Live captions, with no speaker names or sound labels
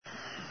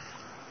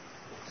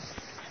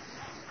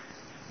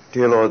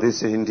Dear Lord,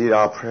 this is indeed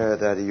our prayer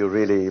that you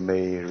really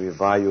may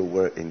revive your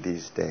work in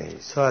these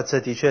days. 主啊，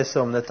这的确是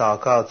我们的祷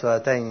告。主啊，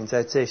带领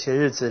在这些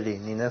日子里，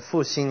你能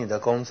复兴你的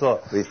工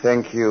作。We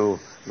thank you,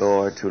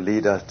 Lord, to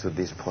lead us to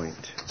this point.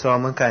 主啊，我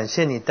们感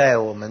谢你带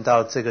我们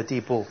到这个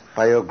地步。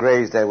By your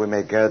grace that we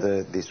may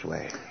gather this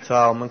way. 主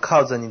啊，我们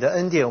靠着你的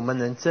恩典，我们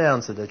能这样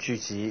子的聚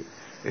集。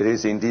It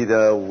is indeed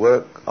a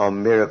work of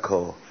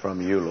miracle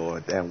from you,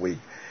 Lord, and we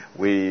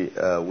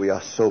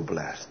are so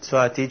blessed. 主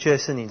啊，的确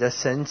是你的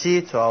神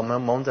迹。主啊，我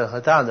们蒙着何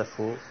大的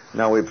福。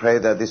Now we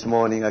pray that this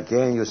morning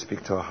again you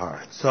speak to our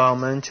hearts. 主啊，我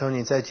们求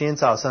你在今天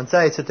早上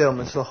再一次对我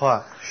们说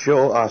话。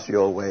Show us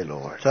your way,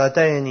 Lord. 主啊，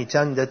但愿你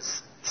将你的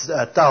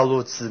道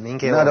路指明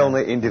给我 Not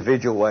们。 only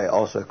individual way,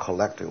 also a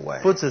collective way.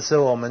 不只是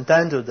我们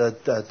单独的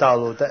道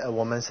路，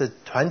我们是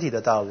团体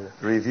的道路。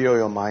Reveal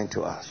your mind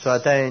to us. 主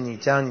啊，但愿你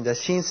将你的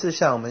心思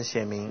向我们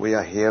显明。 We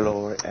are here,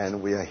 Lord, and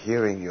we are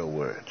hearing your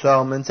word. 主啊，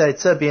我们在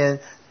这边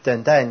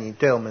等待你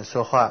对我们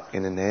说话。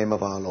 In the name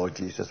of our Lord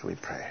Jesus we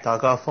pray. 祷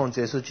告奉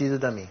耶稣基督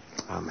的名。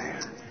 Amen.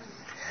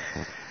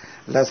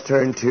 Let's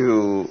turn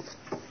to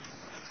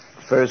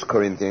 1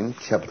 Corinthians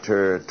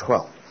chapter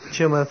 12.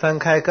 请我们翻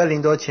开哥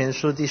林多前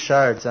书第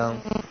12章。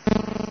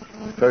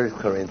 1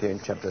 Corinthians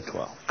chapter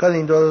 12. 哥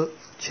林多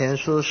前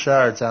书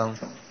12章。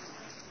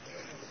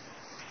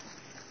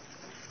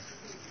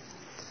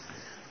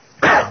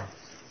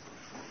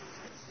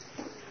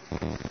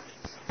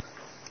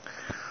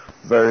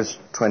Verse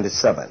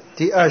 27.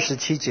 第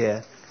27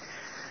节。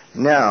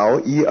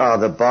 Now ye are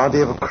the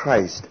body of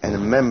Christ and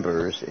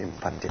members in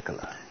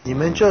particular. 你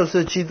们就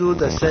是基督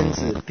的身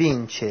子，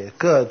并且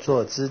各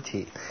作肢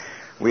体。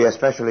 We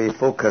especially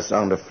focus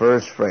on the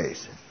first phrase.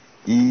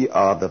 Ye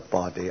are the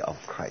body of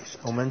Christ.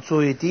 我们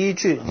注意第一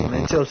句，你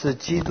们就是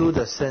基督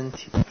的身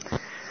体。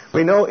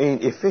 We know in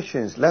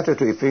Ephesians, letter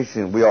to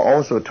Ephesians, we are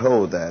also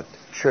told that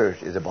church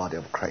is the body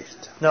of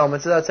Christ. 那我们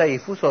知道在以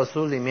弗所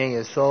书里面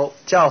也说，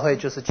教会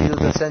就是基督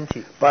的身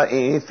体。 But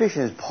in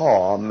Ephesians,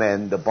 Paul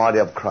meant the body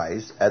of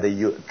Christ as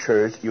the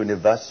church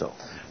universal.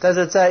 但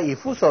是在以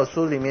弗所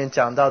书里面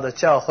讲到的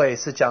教会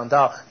是讲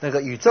到那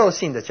个宇宙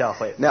性的教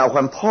会。 Now,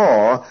 when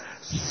Paul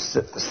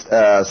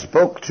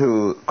spoke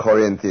to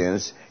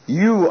Corinthians,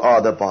 you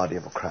are the body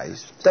of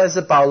Christ. 但是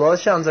保罗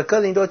向着哥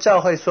林多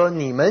教会说，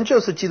你们就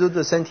是基督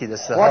的身体的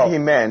时 What 候， he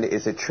meant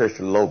is a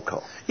church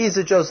local. 意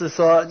思就是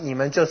说，你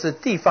们就是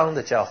地方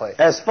的教会。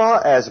 As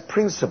far as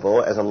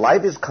principle, as a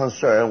life is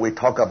concerned, we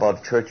talk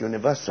about church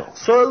universal.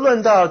 说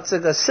论到这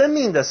个生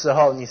命的时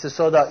候，你是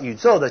说到宇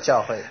宙的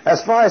教会。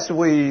 As far as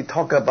we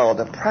talk about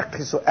the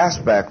practical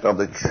aspect of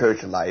the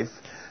church life,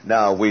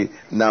 now we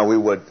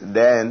would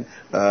then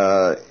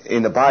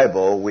in the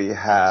Bible we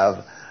have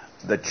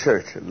the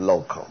church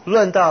local.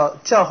 论到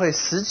教会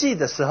实际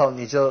的时候，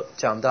你就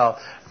讲到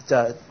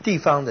地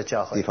方的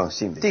教会，地方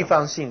性的教会。地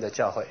方性的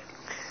教会。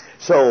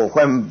 So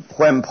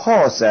when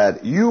Paul said,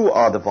 you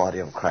are the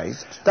body of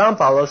Christ, 当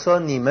保罗说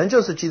你们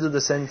就是基督的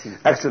身体，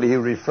 actually he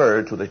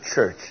referred to the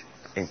church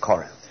in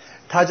Corinth.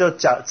 他就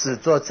只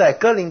做在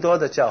哥林多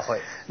的教会。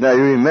 Now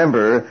you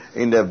remember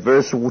in the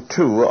verse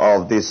 2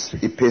 of this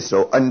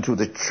epistle, unto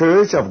the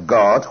church of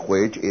God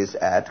which is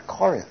at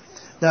Corinth.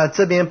 那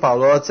这边保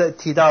罗在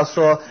提到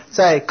说，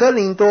在哥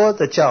林多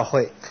的教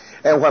会，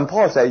 And when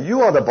Paul said, you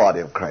are the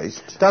body of Christ,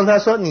 当他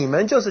说你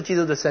们就是基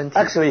督的身体，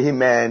 actually he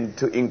meant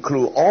to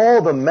include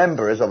all the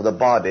members of the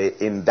body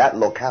in that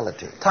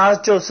locality. 他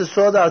就是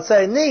说到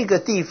在那个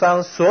地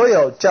方所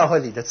有教会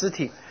里的肢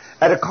体。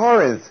 At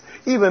Corinth,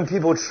 even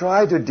people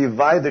try to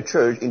divide the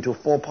church into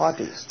 4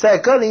 parties. 在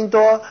哥林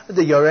多，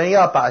有人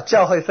要把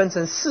教会分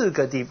成4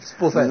个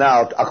部分。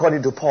 Now,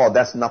 according to Paul,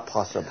 that's not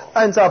possible.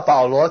 按照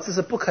保罗，这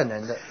是不可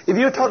能的。 If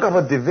you talk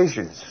about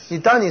divisions,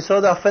 当你说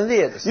到分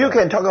裂的时 you 候，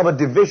 can talk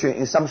about division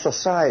in some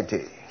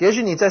society. 也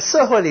许你在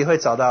社会里会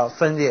找到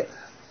分裂，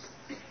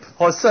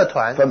或社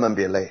团分门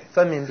别类。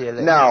分明别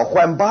类。 Now,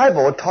 when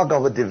Bible talk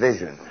about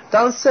division,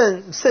 当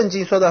圣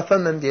经说到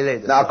分门别类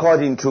的时 now 候，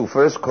 according to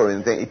 1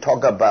 Corinthians, it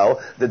talk about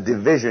the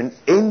division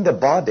in the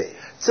body.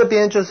 这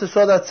边就是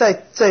说到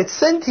在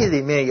身体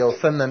里面有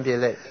分门别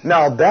类，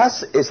 Now,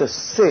 that is a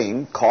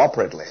sin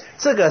corporately.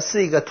 这个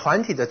是一个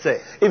团体的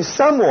罪。 If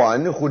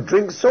someone who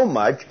drinks so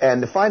much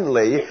and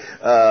finally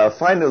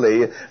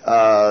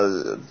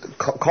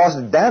cause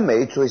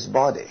damage to his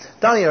body,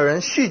 当有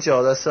人酗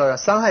酒的时候，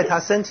伤害他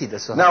身体的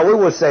时候， now we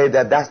would say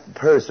that that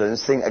person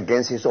sin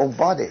against his own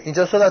body. 你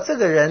就说到这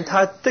个人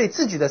他对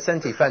自己的身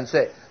体犯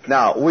罪。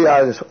 Now, we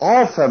are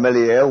all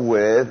familiar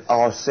with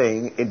our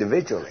sin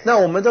individually. 那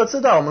我们都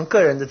知道我们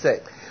个人的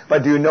罪，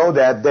 But do you know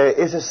that there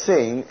is a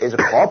sin, is a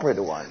corporate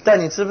one, 但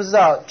你知不知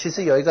道其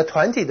实有一个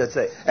团体的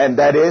罪， and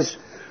that is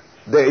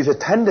there is a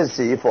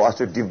tendency for us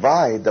to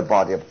divide the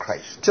body of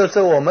Christ. 就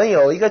是我们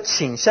有一个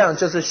倾向，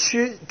就是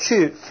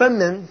去分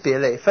门别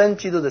类，分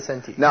基督的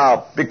身体。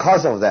 Now,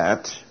 because of that,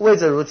 为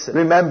着如此，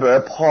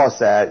 remember Paul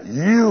said,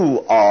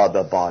 "You are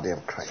the body of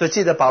所以 Christ."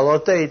 记得保罗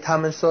对他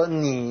们说：“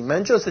你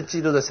们就是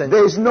基督的身体。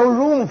 There is no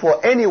room for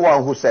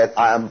anyone who said,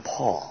 "I am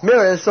Paul." ”没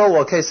有人说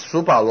我可以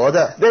属保罗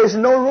的， There is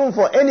no room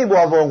for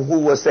anyone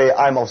who will say,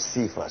 "I'm of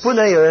Cephas." 不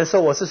能有人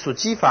说我是属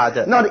基法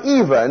的， Not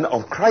even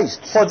of Christ.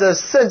 或者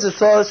甚至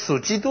说属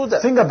基督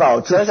的。 Think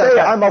about it. To 想想 say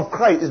看， I'm of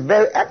Christ is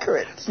very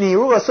accurate. 你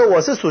如果说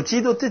我是属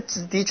基督，这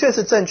的确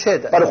是正确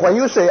的。 But when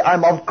you say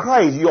I'm of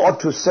Christ, you ought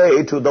to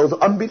say to those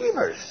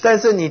unbelievers. 但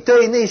是你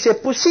对那些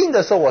不信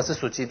的说我是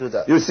属基督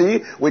的， You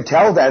see, we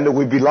tell them that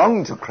we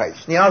belong to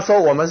Christ. 你要说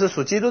我们是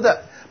属基督的。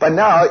 But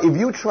now, if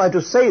you try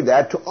to say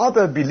that to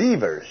other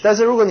believers, 但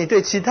是如果你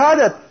对其他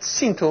的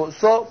信徒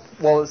说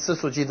我是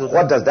属基督的，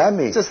 what does that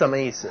mean? 这什么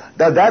意思？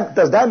 Does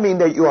that mean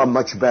that you are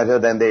much better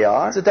than they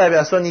are? 这代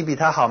表说你比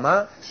他好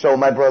吗？ So,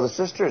 my brothers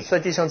and sisters, 所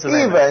以弟兄姊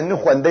妹们，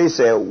 even when they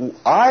say,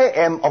 "I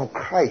am of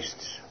Christ,"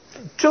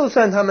 就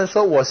算他们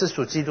说我是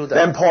属基督的，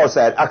 then Paul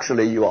said,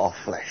 "Actually, you are of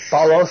flesh."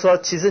 保罗说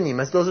其实你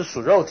们都是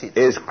属肉体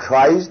的。 Is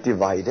Christ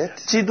divided?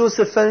 基督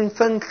是分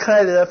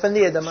开的、分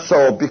裂的吗？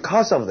 So,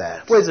 because of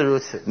that, 为之如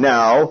此。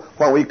 now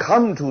when we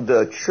come to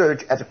the church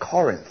at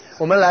Corinth,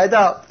 我们来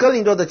到哥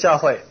林多的教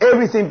会，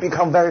 everything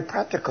become very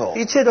practical.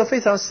 一切都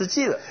非常实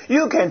际了。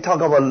 You can talk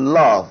about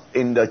love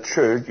in the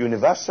church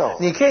universal.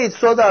 你可以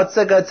说到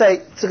这个，在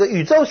这个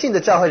宇宙性的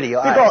教会里有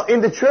爱。 Because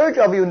in the church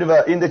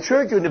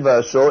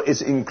universal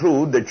is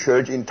include the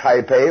church in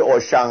Taipei or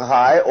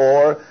Shanghai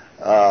or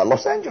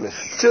Los Angeles.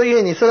 就因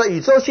为你说到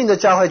宇宙性的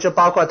教会，就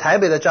包括台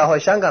北的教会、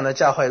香港的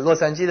教会、洛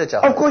杉矶的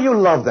教 Of 会。 course you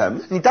love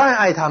them. 你当然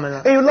爱他们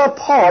了， And you love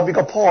Paul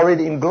because Paul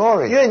already in 因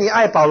glory. 为你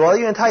爱保罗，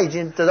因为他已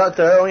经得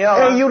荣耀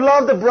And 了。 you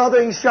love the brother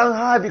in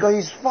Shanghai because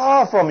he's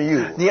far from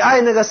you. 你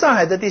爱那个上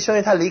海的弟兄，因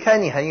为他离开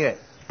你很远。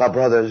 But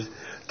brothers,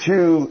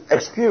 to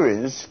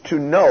experience, to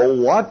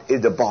know what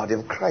is the body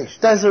of Christ,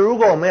 但是如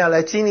果我们要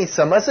来经历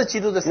什么是基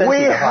督的身体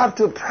we 的话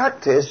have，to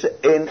practice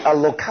in a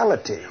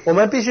locality. 我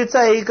们必须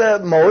在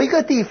某一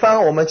个地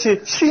方，我们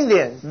去训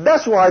练。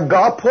 That's why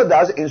God put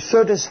us in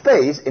certain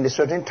space in a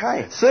certain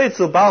time. 所以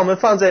主把我们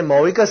放在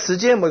某一个时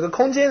间、某一个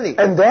空间里，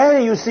 And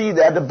then you see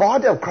that the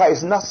body of Christ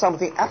is not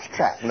something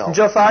abstract, 你 no.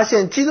 就发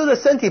现基督的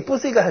身体不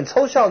是一个很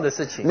抽象的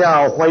事情。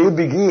 Now, when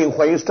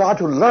you start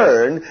to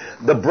learn,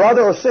 the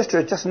brother or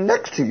sister just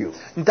next to you,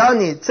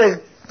 当你在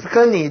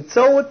跟你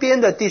周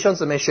边的弟兄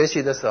姊妹学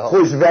习的时候，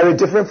 who is very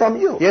different from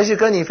you, 也许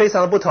跟你非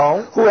常的不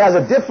同， who has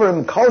a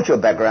different cultural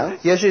background,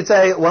 也许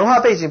在文化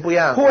背景不一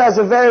样， who has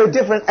a very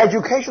different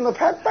educational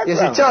也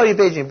许 background, 教育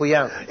背景不一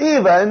样，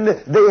 even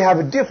they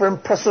have different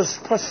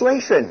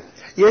persuasion.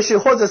 也许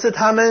或者是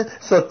他们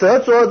所得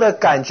着的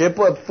感觉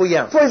不一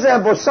样。 For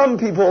example, some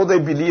people, they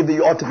believe that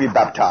you ought to be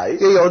baptized.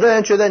 有的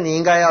人觉得你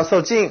应该要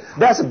受浸，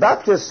 That's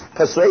Baptist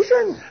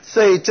persuasion.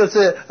 所以就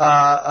是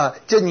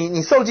就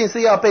你受浸是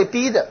要被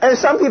逼的。 And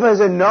some people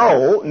say,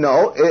 no,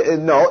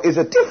 it's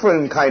a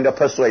different kind of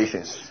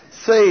persuasions.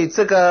 所以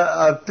这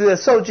个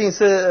受浸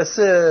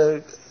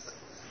是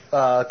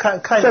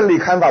看真理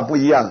看法不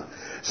一样。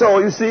So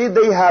you see,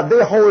 they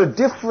hold a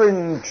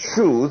different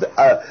truth,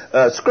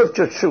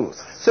 scripture truth.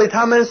 所以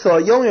他们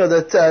所拥有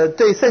的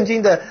对圣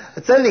经的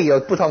真理有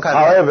不同看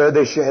法， However,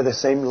 they share the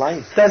same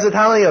life. 但是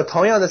他们有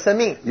同样的生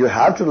命。 You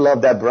have to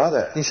love that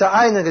brother. 你是要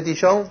爱那个弟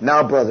兄。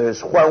 Now, brothers,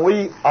 when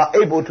we are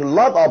able to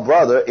love our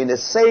brother in the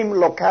same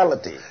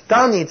locality,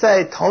 当你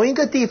在同一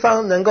个地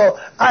方能够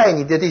爱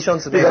你的弟兄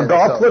姊妹 because 的时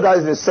God 候， put us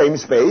in the same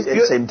space at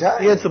the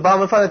same 因为 time. 主把我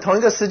们放在同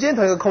一个时间、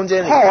同一个空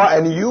间里。 Paul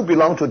and you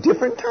belong to a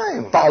different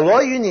time. 保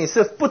罗与你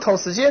是不同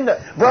时间的。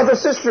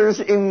 Brothers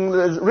sisters in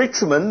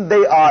Richmond,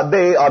 they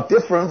are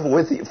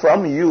different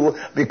from you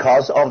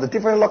because of the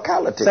different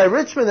locality. 在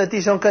Richmond 的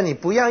弟兄跟你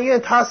不一样，因为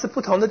他是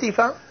不同的地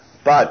方。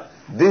 But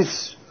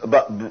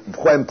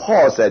when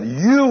Paul said,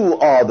 "You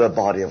are the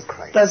body of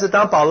Christ," 但是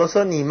当保罗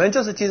说你们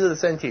就是基督的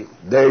身体，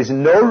 there is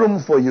no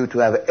room for you to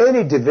have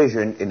any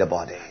division in the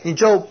body. 你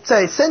就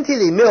在身体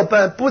里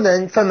不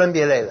能分门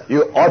别类了。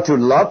 You ought to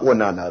love one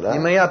你 another.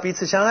 们要彼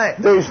此相爱，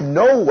 There is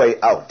no way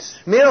out.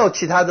 没有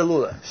其他的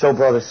路了。 So,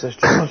 brothers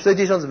sisters, 所以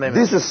弟兄姊妹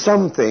们， this is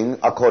something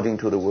according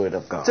to the Word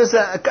of God. 这是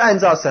按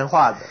照神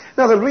话的。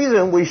 Now, the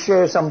reason we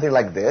share something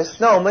like this,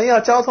 那我们要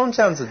交通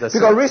这样子的事，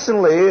 because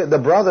recently the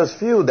brothers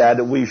feel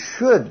that we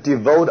should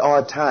devote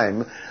our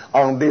time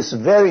on this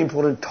very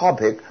important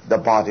topic, the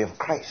body of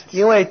Christ.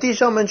 因为弟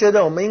兄们觉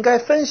得我们应该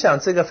分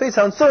享这个非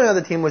常重要的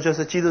题目，就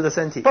是基督的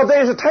身体。 But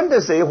there is a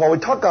tendency when we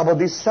talk about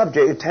this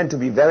subject, it tends to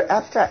be very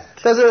abstract.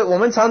 但是我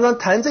们常常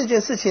谈这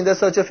件事情的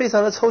时候，就非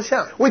常的抽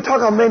象。 We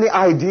talk about many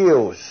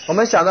ideals, 我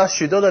们想到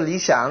许多的理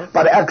想，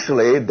 but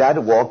actually that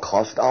will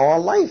cost our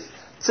life.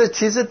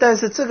 但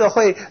是这个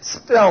会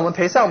让我们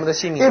赔上我们的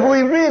性命。 If we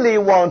really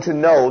want to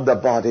know the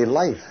body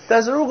life,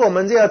 但是如果我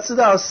们要知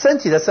道身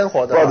体的生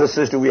活的话， brother,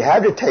 sister, we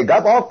have to take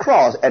up our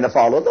cross and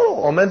follow the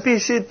我 Lord. 们必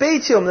须背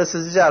起我们的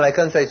十字架来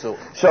跟随主。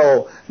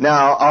 So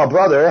now our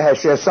brother has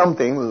shared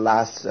something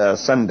last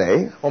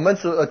Sunday. 我们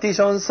弟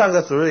兄上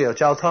个主日有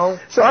交通，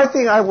 So I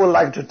think I would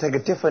like to take a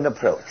different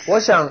approach 我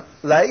想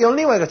来用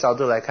另外一个角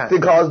度来看，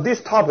 because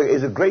this topic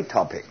is a great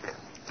topic.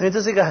 因为这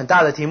是一个很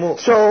大的题目，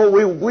 So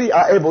we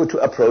are able to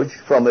approach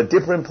from a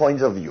different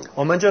points of view.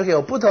 我们就可以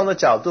有不同的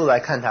角度来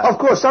看它。 Of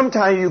course,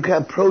 sometimes you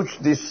can approach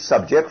this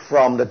subject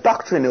from the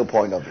doctrinal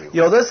point of view.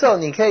 有的时候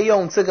你可以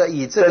用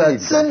以这个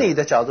真理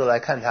的角度来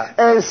看它，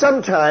 And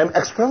sometimes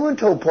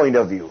experimental point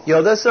of view.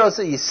 有的时候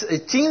是以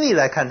经历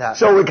来看它。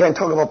 So we can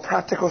talk about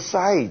practical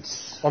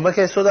sides. 我们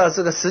可以说到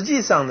这个实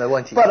际上的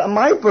问题。 But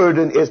my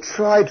burden is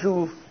try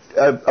to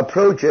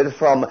approach it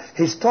from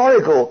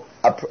historical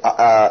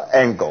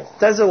angle.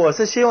 但是我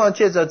是希望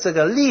借着这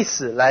个历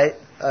史来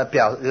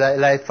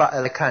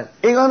看。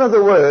 In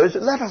other words,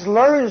 let us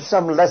learn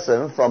some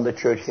lesson from the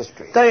church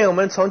history. 但愿我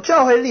们从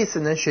教会历史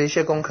能学一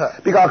些功课，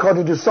 Because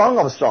according to Song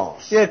of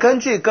Songs, 因为根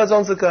据歌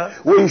中之歌，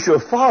 we should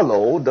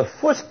follow the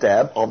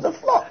footstep of the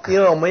flock. 因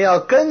为我们要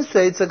跟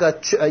随这个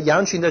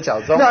羊群的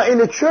脚踪。 Now, in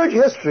the church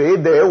history,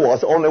 there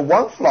was only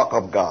one flock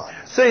of God.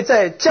 所以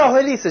在教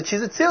会历史其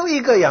实只有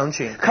一个羊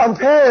群。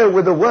 Compared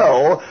with the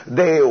world,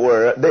 they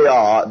were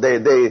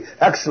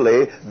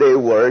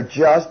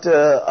just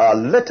a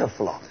little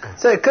flock.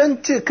 所以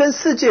跟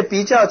世界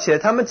比较起来，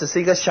他们只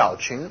是一个小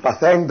群。 But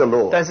thank the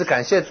Lord. 但是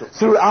感谢主，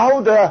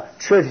 Throughout the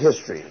church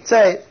history,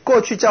 在过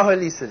去教会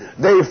历史里，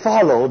 they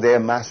follow their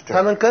他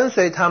master. 们跟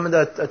随他们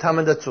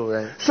的主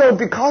人。 So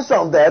because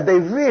of that, they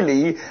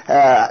really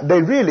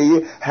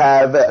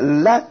have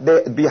left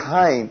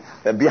behind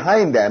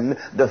them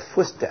the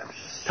footsteps.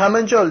 他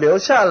们就留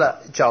下了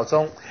脚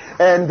踪。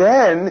 And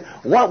then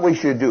what we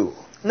should do?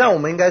 那我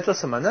们应该做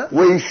什么呢？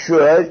 We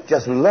should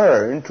just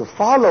learn to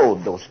follow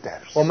those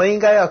steps. 我们应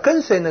该要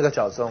跟随那个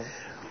脚踪。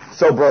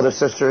 So, brothers,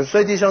 sisters,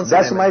 所以弟兄姊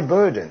妹 that's my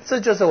burden. 这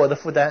就是我的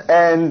负担。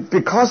 And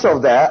because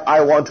of that,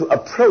 I want to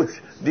approach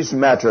this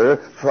matter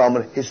from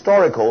a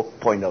historical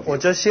point of 我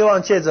view. 就希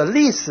望借着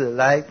历史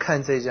来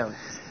看这样。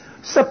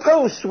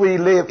 Suppose we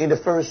live in the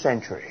first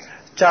century.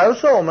 假如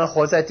说我们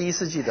活在第一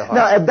世纪的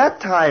Now, 话， at that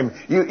time,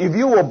 if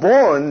you were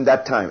born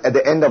that time, at the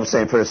end of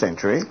the first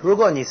century, 如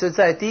果你是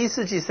在第一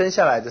世纪生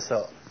下来的时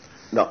候，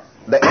 no,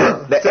 the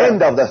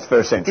end of the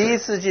first 第 century, 一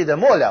世纪的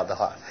末了的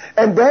话，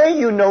 and then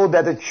you know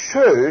that the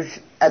church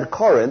at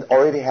Corinth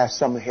already has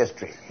some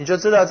history. 你就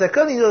知道在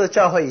哥林多的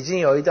教会已经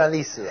有一段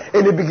历史了。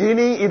 In the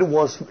beginning, it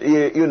was,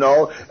 it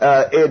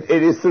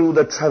is through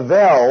the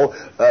travail,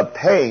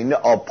 pain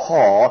of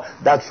Paul.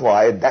 That's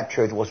why that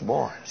church was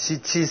born. 起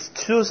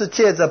初是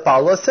借着保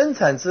罗生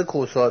产之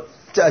苦所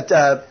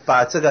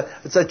把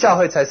这教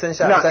会才生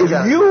下来。 Now,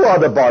 if you are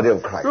the body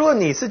of Christ, 如果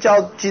你是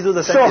基督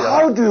的身 so 体的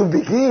话， how do you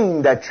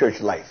begin that church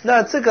life?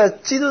 那这个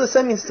基督的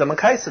生命是怎么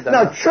开始的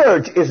Now, 呢？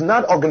 church is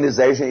not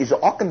organization; it's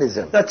an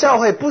organism. 那教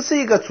会不是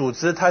一个组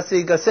织，它是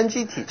一个生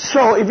机体。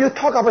 So, if you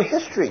talk about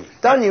history,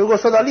 当然，你如果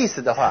说到历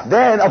史的话，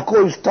 then of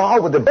course you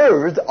start with the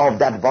birth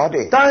of that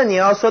body. 当然你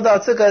要说到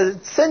这个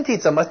身体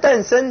怎么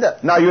诞生的。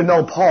 Now you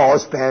know Paul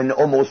spent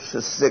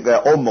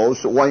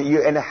almost 1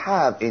 year and a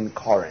half in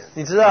Corinth.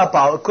 你知道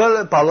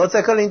保罗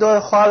在哥林多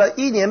花了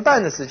1年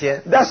半的时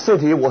间， That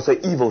city was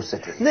an evil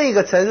city. 那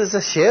个城市是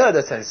邪恶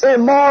的城市， And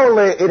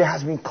morally, it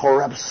has been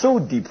corrupt so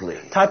deeply.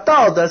 它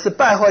道德是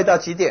败坏到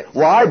极点。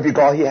 Why?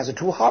 Because he has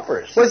 2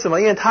 harbors. 为什么？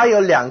因为它有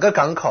2个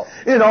港口。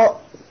 You know,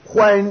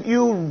 when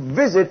you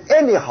visit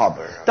any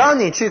harbor, 当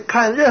你去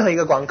看任何一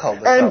个港口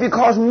的时 and 候，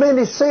 because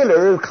many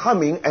sailors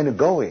coming and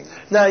going,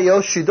 那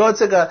有许多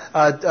这个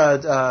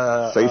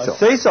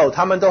水手，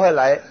他们都会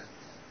来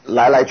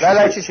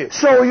去去。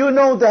 So you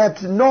know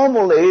that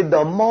normally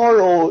the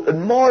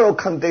moral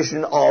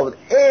condition of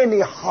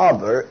any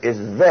harbor is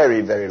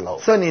very, very low.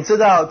 所以你知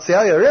道，只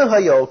要有任何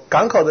有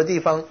港口的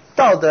地方，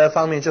道德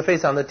方面就非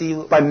常的低。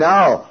 But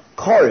now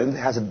Corinth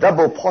has a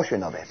double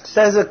portion of it.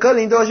 但是哥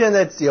林多现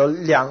在有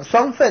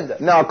双份的。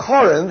 Now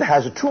Corinth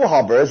has 2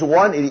 harbors.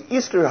 One is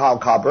eastern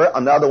harbor,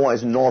 another one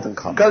is northern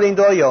harbor. 哥林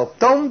多有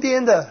东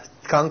边的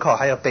港口，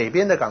还有北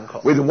边的港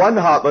口。 With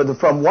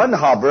from one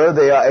harbor,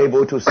 they are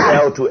able to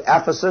sail to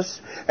Ephesus,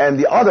 and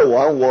the other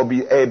one will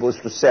be able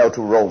to sail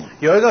to Rome.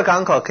 有一个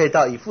港口可以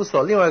到以弗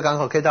所，另外一个港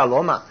口可以到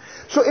罗马。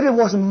 So it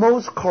was the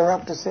most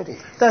corrupt city.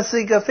 但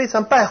是一个非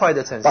常败坏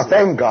的城市。 But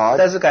thank God,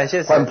 但是感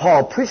谢 when 神，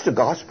 Paul preached the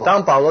gospel,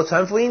 当保罗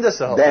传福音的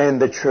时候， then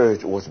the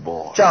church was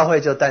born. 教会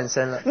就诞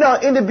生了。 Now,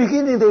 in the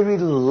beginning, they really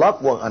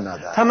loved one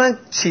another. 他们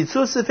起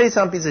初是非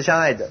常彼此相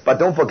爱的。 But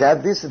don't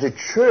forget, this is the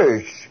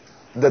church,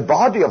 the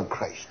body of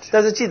Christ.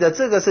 但是记得，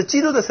这个是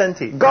基督的身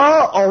体。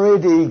 God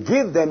already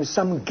gave them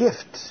some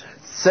gifts.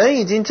 神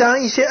已经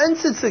将一些恩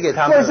赐赐给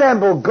他 For 们。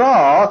 example,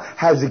 God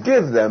has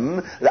given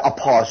them the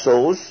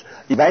apostles,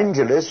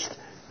 evangelists,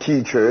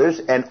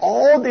 teachers, and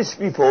all these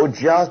people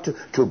just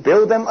to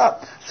build them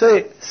up. 所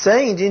以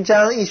神已经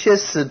将一些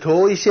使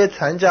徒、一些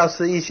传教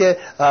士、一些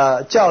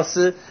教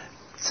师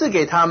赐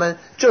给他们，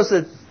就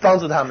是帮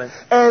助他们。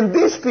And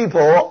these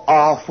people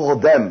are for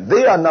them.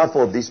 They are not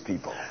for these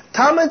people.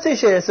 他们这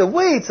些人是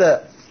为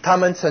着他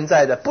们存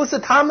在的，不是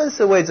他们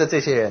是为着这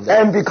些人的。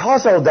And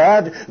because of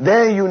that,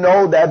 then you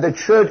know that the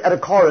church at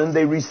Corinth,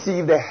 they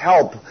received the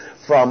help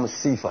from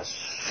Cephas.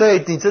 所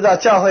以你知道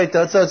教会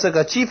得着这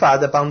个基法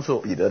的帮助，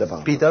彼得的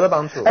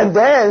帮助。And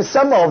then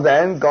some of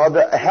them got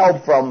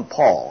help from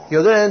Paul.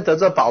 有的人得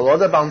着保罗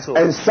的帮助。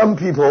And some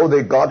people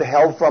they got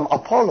help from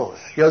Apollos.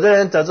 有的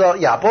人得着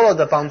亚波罗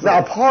的帮助。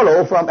Now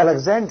Apollo from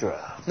Alexandria.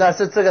 那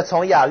是这个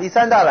从亚历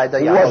山大来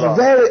的亚波罗。Was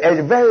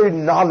very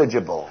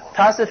knowledgeable.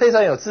 他是非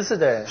常有知识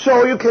的人。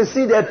So you can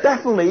see that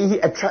definitely he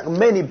attract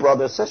many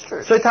brothers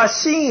sisters. 所以他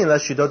吸引了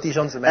许多弟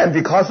兄姊妹。And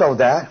because of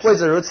that, 为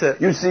此如此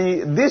you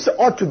see, this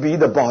ought to be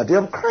the body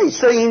of Christ.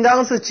 这应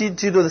当是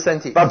基督的身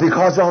体。But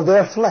because of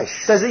their flesh,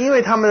 但是因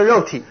为他们的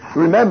肉体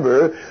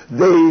remember,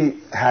 they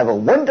have a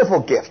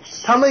wonderful gift.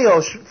 他们有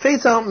非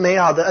常美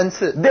好的恩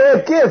赐。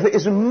Their gift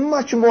is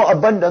much more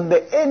abundant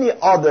than any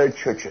other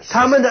churches.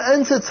 他们的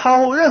恩赐超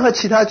乎任何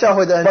其他教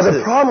会的恩赐。But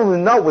the problem is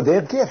not with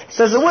their gifts.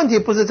 但是问题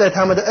不是在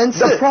他们的恩赐。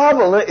The problem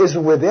is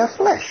with their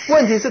flesh.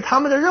 问题是他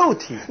们的肉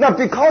体。Now,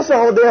 because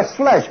of their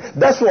flesh,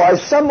 that's why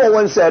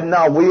someone said,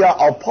 "Now we are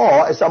of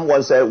Paul," and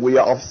someone said, "We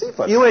are of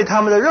Cephas." 因为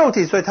他们的肉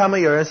体，所以他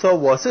们有人说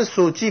我是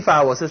属基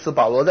法，我是属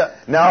保罗的。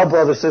Now,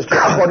 brother, sister,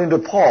 according to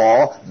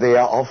Paul, they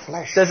are of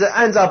flesh. 但是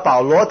按照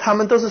保罗，他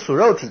们都是属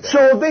肉体的。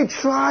So they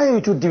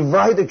try to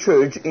divide the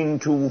church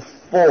into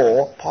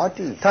 4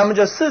 parties. 他们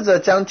就试着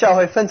将教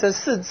会分成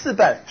四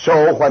半。So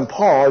when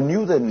Paul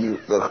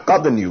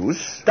got the news,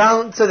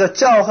 当这个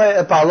教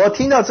会保罗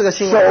听到这个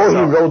新闻 so 的时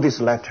he 候， wrote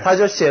this letter. 他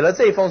就写了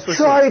这一封书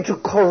信， Try to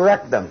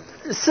correct them.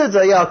 试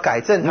着要改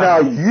正他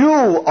Now 们。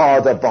 you are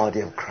the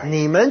body of Christ.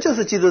 你们就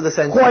是基督的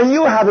身体。 When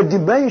you have a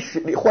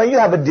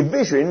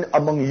division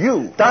among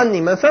you, 当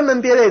你们分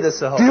门别类的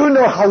时候 do，you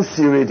know how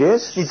serious it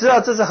is? 你知道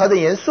这是何等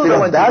严肃的 Because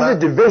问题 that's a 吗？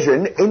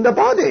 division in the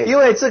body. 因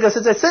为这个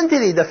是在身体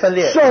里的分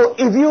裂。 So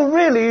if you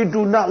really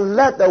do not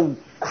let the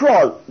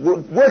cross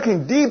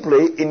working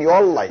deeply in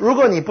your life, 如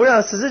果你不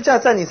让十字架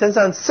在你身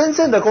上真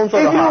正的工作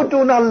的 if 话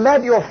you，do not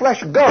let your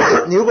flesh go,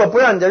 你如果不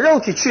让你的肉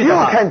体去 you 的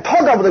话， can talk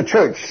about the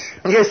church,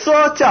 你可以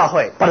说教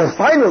会， but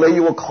finally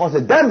you will cause a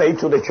damage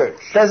to the church.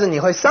 但是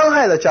你会伤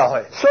害了教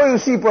会。 So you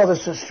see, brothers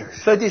and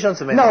sisters, 所以弟兄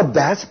姊妹， now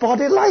that's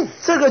body life.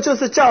 这个就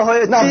是教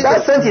会 Now 基督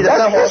身体的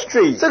生活 that's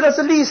history. 这个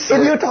是历史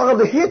If。you talk about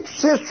the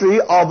history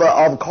of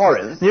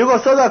Corinth, 你如果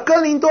说到哥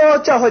林多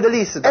教会的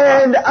历史的话，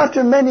 and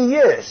after many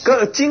years,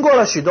 经过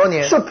了许多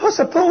年， so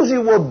suppose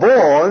you were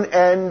born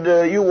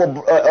and you were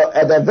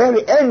at the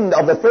very end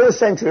of the first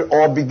century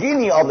or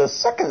beginning of the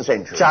second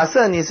century. 假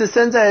设你是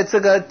生在这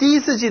个第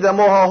1世纪的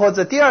末后或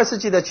者第2世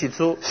纪的起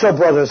初， So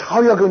brothers,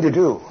 how you are going to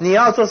do? 你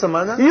要做什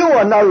么呢？ You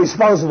are not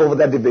responsible for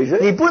that division.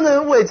 你不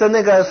能为着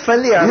那个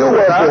分裂而 You 负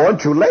were 责。 born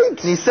too late.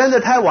 你生得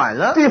太晚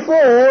了。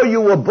 Before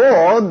you were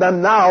born,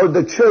 then now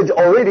the church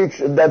already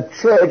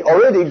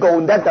go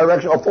in that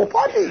direction of 4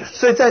 parties.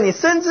 所以在你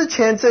生之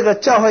前，这个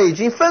教会已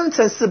经分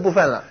成4部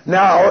分了。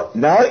 Now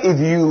if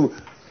you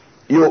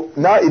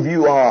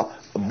are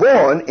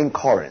born in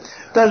Corinth,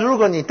 但如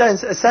果你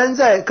生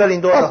在哥林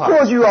多的 of 话，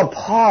 course you are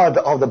part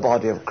of the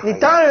body of 你 Christ.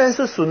 当然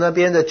是属那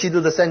边的基督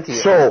的身体。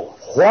 So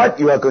what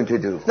you are going to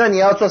do? 那你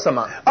要做什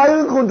么？ Are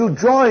you going to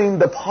join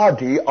the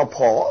party of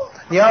Paul?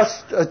 你要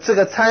这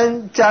个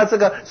参加这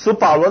个属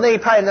保罗那一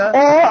派呢，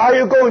 Or are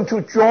you going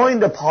to join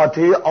the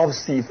party of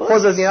Cephas? 或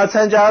者你要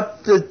参加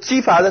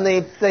基法的那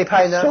一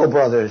派呢？ So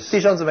brothers,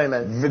 弟兄姊妹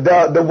们，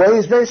 the way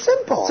is very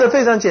simple. 这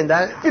非常简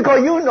单。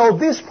 Because you know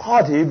this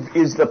party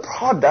is the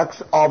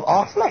products of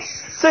our flesh.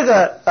 这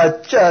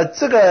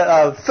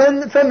个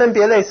分门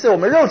别类是我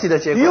们肉体的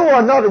结 You 果。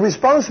 are not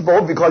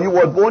responsible because you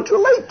were born too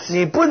late.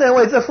 你不能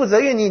为这负责，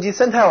因为你已经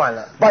生太晚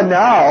了。 But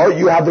now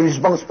you have the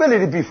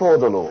responsibility before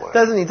the Lord.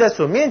 但是你在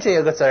主面前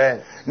有个责任。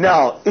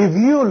 Now, if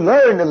you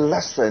learn the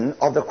lesson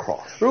of the cross,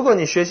 如果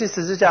你学习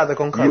十字架的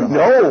功课 you 的话，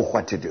 know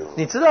what to do.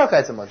 你知道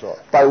该怎么做。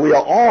 But we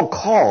are all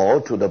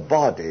called to the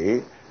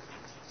body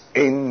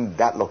in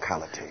that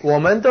locality. 我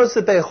们都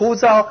是被呼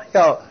召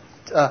要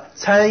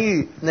参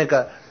与那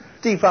个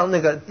地方那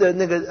个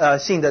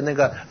性的那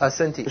个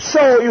身体。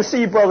 So you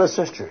see, brothers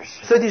and sisters,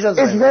 所以弟兄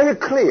姊 it's 妹， very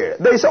clear.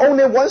 There is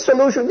only one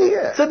solution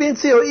here. 这边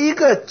只有一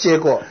个结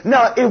果。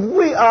 Now, if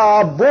we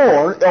are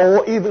born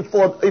or if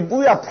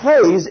we are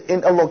placed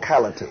in a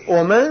locality,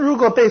 我们如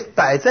果被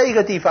摆在一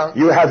个地方，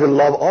 you have to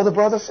love all the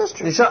brothers and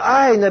你 sisters. 说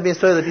爱那边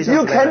所有的弟兄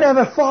You 姊 can 妹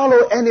们， never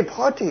follow any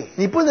party.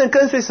 你不能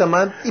跟随什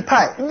么一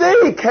派。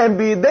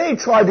 They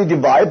try to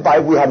divide,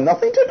 but we have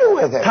nothing to do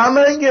with it. 他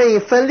们愿意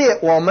分裂，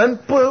我们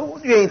不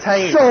愿意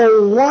参与。 So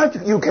what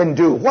you can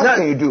do? What 那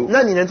can you do?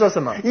 那你能做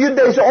什么？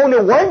 There's only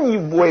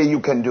one way you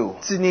can do.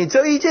 你只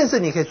有一件事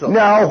你可以做。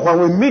 Now, when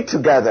we meet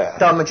together,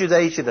 当我们聚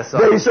在一起的时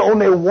候， there is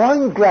only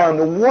one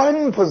ground,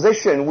 one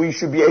position we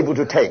should be able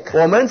to take.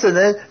 我们只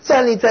能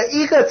站立在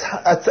一个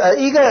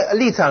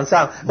立场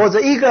上，或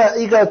者一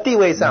个地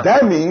位上。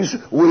 That means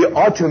we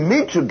ought to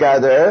meet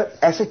together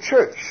as a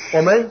church.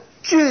 我们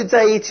聚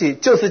在一起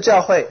就是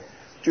教会。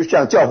就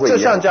像教会一样。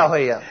就像教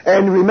会一样。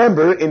And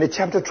remember in the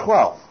chapter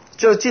 12.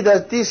 就记得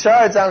第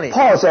12章里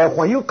Paul said,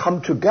 when you come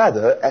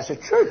together as a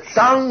church.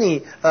 当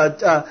你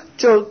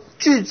就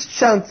聚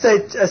像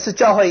是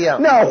教会一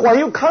样。Now, when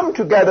you come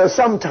together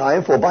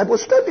sometime for Bible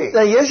study.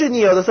 那也许你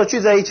有的时候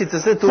聚在一起只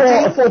是读经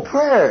for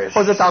prayers.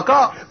 或者祷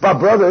告。But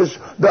brothers,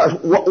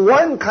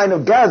 one kind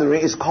of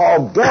gathering is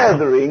called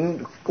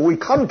gathering. We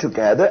come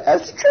together as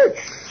church.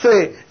 所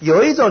以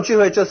有一种聚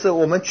会就是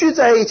我们聚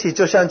在一起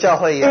就像教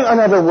会一样。 In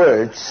other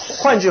words,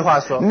 换句话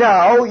说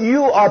now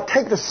you are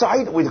take the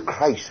side with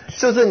Christ.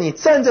 就是你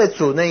站在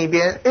主那一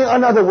边。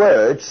 In other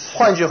words,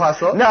 换句话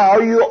说 now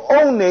you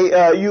only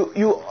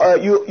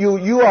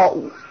you are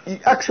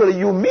actually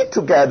you meet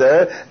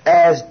together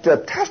as the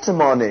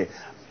testimony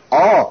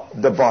of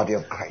the body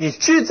of Christ. 你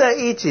聚在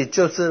一起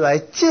就是来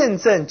见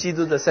证基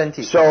督的身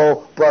体。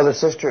 So, brothers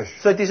and sisters,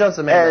 所以弟兄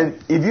姊妹们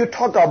and if you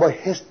talk about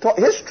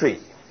history,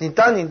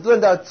 当你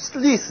论到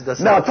历史的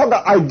时候 now talk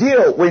about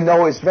ideal, we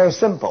know it's very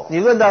simple. 你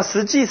论到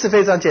实际是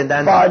非常简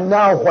单的。 But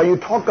now when you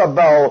talk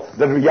about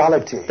the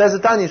reality, 但是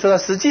当你说到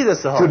实际的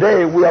时候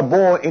today we are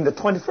born in the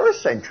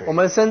 21st century. 我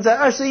们生在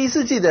21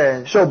世纪的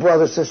人 So,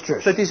 brothers and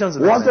sisters, 所以弟兄姊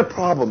妹们 what's the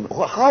problem?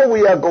 How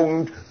we are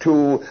going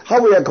to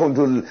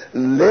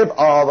live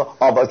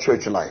our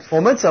church life?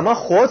 我们怎么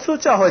活出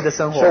教会的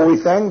生 So 活？ we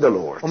thank the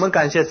Lord. 我们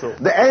感谢主。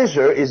 The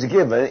answer is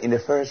given in the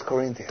 1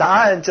 Corinthians. 答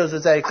案就是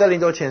在哥林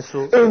多前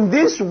书。 In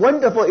this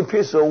wonderful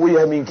epistle, we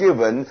have been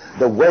given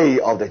the way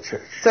of the church.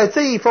 在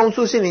这一封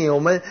书信里，我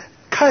们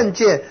看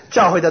见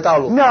教会的道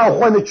路。 Now,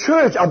 when the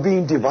church are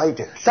being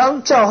divided,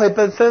 当教会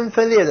被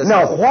分裂的时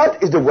now 候，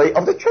 what is the way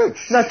of the church?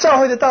 那教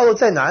会的道路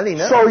在哪里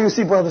呢？ So you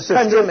see, brothers and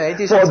看见 sisters, 每一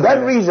弟兄 for 姊妹 that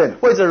们 reason,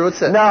 为着如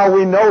此， now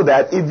we know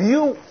that if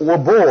you were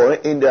born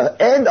in the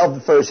end of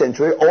the first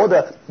century or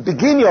the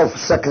beginning of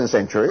second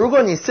century, 如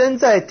果你生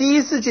在第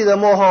1世纪的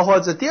末后或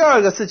者第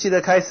2个世纪的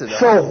开始的，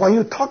 so when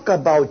you talk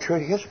about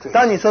church history,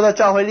 当你说到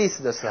教会历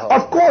史的时候，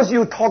 of course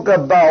you talk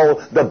about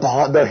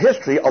the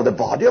history of the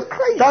body of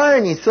Christ. 当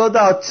然你说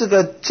到这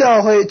个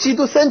教会基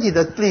督身体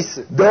的历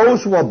史，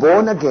 Those who are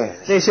born again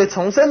那些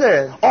重生的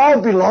人， all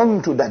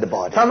belong to that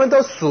body. 他们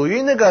都属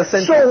于那个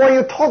身体 So。when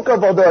you talk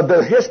about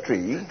the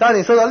history, 当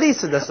你说到历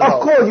史的时 of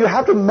候， course you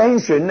have to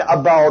mention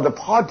about the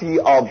party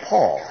of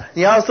Paul.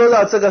 你要说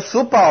到这个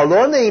属保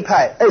罗那一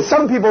派。 Hey,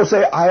 some people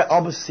say, I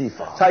am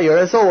Cephas. 有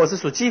人说我是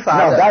属基法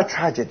Now 的， that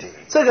tragedy.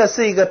 这个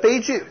是一个悲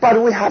剧。 But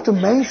we have to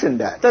mention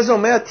that. 但是我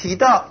们要提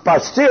到，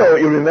 But still,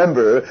 you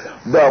remember,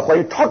 when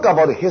you talk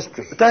about the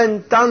history, 但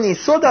当你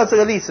说到这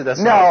个历史的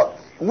时候， now,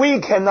 we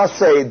cannot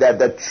say that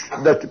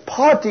the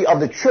party of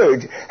the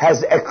church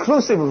has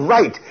exclusive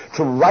right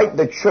to write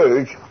the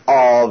church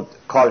of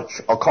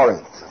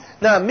Corinth.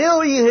 那没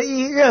有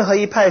任何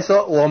一派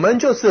说我们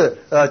就是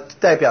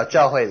代表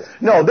教会的，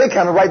 No, they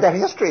cannot write that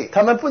history.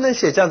 他们不能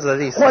写这样子的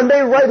历史。 When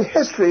they write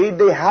history,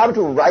 they have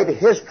to write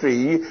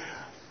history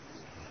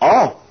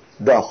of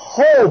the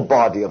whole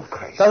body of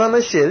Christ. 当他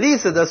们写历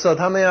史的时候，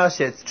他们要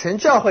写全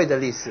教会的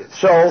历史。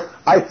 So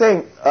I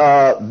think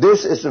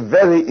this is a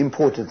very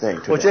important thing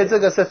我觉得 today. 这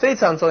个是非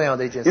常重要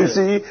的一件 You 事，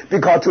 see,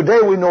 because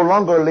today we no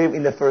longer live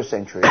in the first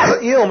century.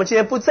 因为我们今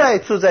天不再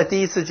住在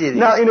第1世纪里。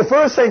 Now, in the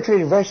first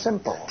century, it's very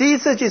simple. 第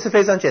1世纪是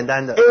非常简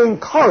单的， In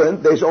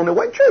Corinth, there's only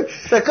one church.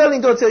 在哥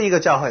林多只有一个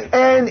教会，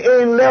 And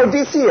in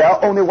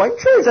Laodicea, only one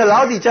church. 在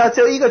老底家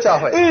只有一个教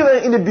会。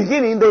 Even in the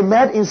beginning, they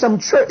met in some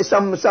church,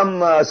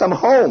 some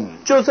home.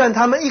 就算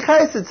他们一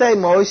开始在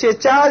某一些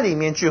家里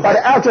面聚会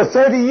But，after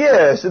 30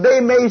 years, they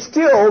may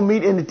still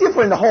meet in a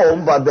different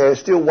home, but there's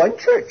still one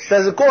church.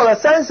 但是过了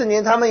30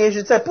年，他们也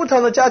许在不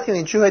同的家庭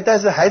里聚会，但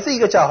是还是一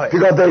个教会。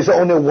 Because there's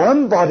only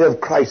one body of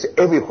Christ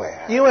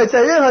everywhere. 因为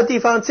在任何地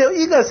方只有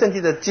一个身体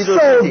的基督 So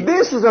身体，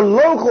 this is a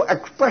local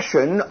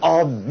expression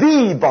of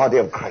the body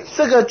of Christ.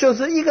 这个就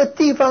是一个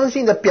地方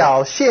性的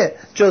表现，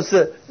就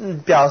是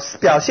表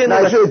现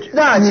那个那是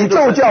那基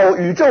督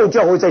宇宙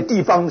教会在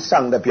地方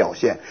上的表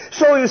现。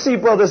So you see,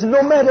 brothers,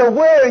 no matter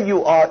where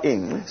you are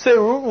in, 所以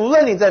无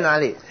论你在哪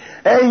里，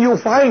 and you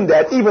find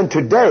that even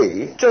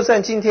today, 就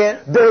算今天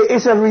there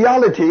is a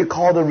reality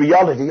called the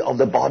reality of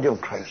the body of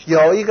Christ.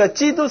 有一个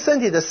基督身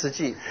体的实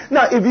际，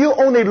 Now, if you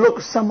only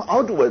look some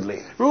outwardly,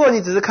 如果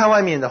你只是看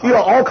外面的话， you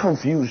are all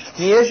confused.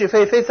 你也许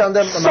会非常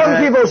的 Some 茫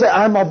然。 people say,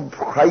 I'm of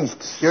Christ.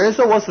 有人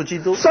说我属基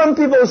督， Some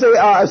people say,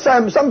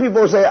 some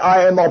people say,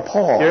 I am of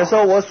有人 Paul.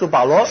 说我属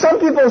保罗， Some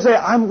people say,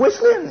 I'm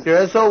Wesleyan. 有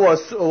人说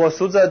我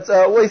属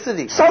着卫斯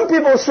理， Some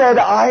people said,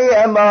 I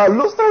am a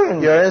Lutheran.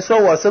 有人说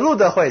我是路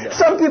德会的，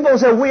 Some people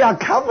say, we are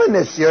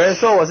Calvinists. 有人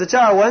说我是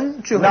加尔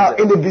文聚会 Now,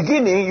 者。 in the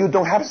beginning, you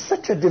don't have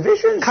such a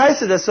division. 开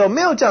始的时候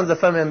没有这样子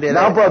分门别类，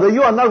 Now, brother,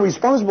 you are not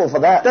responsible for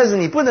that. 但是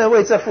你不能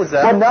为这负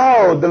责。 But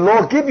now, the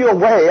Lord give you a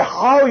way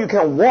how you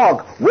can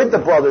walk with the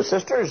brothers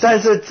sisters. 但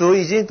是主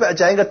已经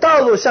讲一个道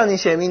路向你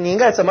显明，你应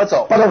该怎么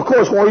走。 But of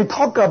course, when we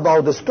talk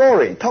about the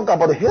story, talk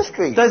about the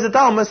history, 但是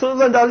当我们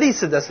论到历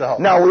史的时候，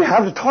 now we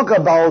have to talk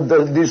about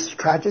these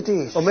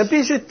tragedies. 我们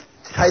必须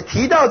还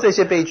提到这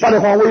些悲剧。 But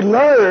when we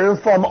learn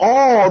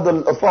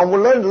we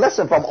learn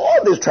lesson from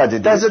all these 但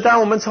tragedies. 是当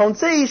我们从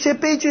这一些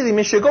悲剧里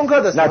面学功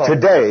课的时 Now 候，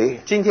 today,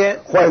 今天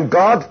when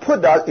God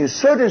put us in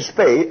certain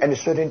space and a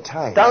certain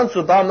time, 当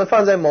主把我们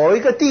放在某一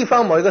个地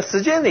方、某一个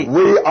时间里，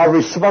 we are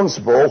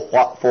responsible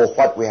for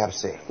what we have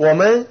seen. 我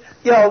们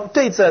要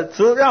对着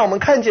主让我们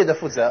看见的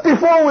负责。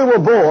 Before we were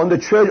born, the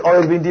church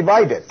already been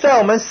divided. 在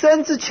我们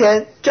生之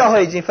前，教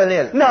会已经分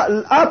裂了。 Now,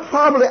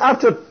 probably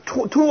after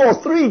two or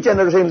three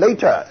generations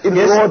later, if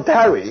the Yes. Lord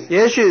tarry,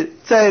 也许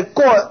在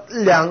过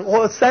2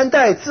或3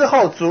代之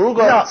后，主如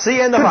果 now, 迟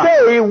延的话，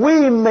 today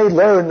we may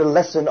learn the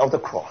lesson of the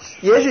cross.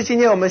 也许今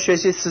天我们学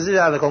习十字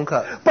架的功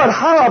课。 But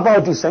how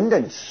about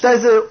descendants?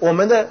 但是我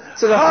们的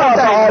这个 How 后 about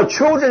代， our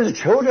children's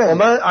我 children?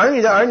 们儿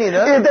女的儿女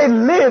呢？ If they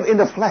live in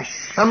the flesh,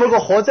 他们如果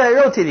活在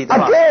肉体里的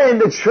话， again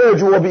the church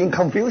will be in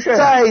confusion.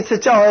 再一次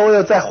教会会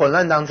有在混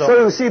乱当中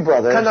So。you see,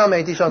 brothers, 看到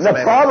没，弟兄姊 the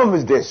妹们？ problem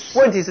is this.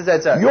 问题是在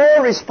这儿，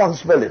 Your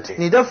responsibility,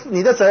 你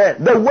的责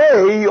任， the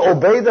way you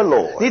obey the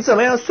Lord, 你怎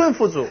么样顺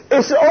服主？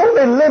 is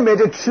only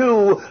limited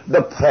to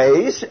the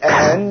place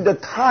and the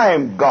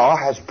time God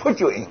has put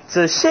you in.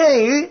 只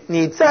限于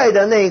你在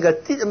的那个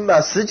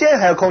时间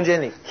还有空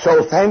间里。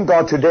 So thank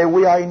God today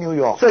we are in New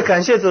York. 所以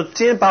感谢主，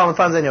今天把我们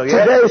放在纽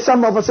约， Today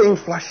some of us are in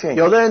Flushing.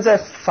 有的人在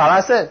法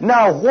拉盛。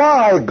 Now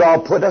why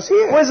God put us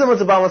here? 为什么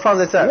主把我们放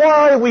在这儿？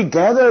 Why we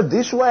gather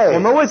this 我 way?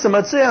 们为什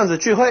么这样子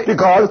聚会？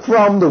 Because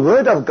from the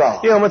Word of 因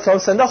God, 为我们从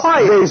神的话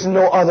语， there is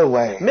no other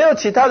way. 没有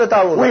其他的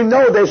道路了。 We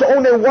know there's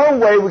only one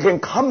way we can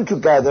come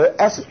together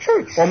as a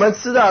church. 我们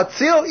知道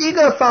只有一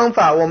个方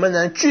法，我们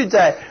能聚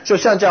在，就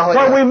像教会一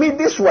When 样。 we meet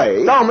this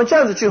way, 当我们这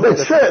样子聚会 the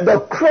的时候， church, the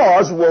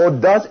cross will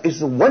does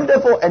its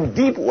wonderful and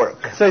deep work.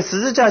 所以十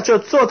字架就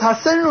做他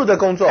深入的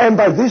工作， And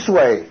by this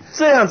way,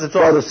 这样子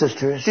做， brothers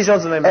sisters, 弟兄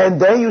姊妹们， and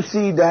then you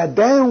see that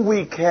then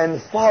we can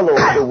follow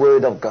the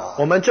Word of God.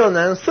 我们就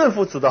能顺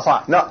服主的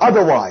话。 Now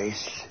otherwise,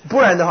 不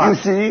然的话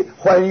you，see,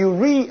 when you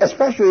read,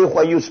 especially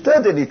when you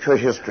study the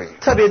church history,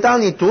 特别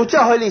当你读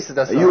教会历史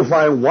的时 you 候，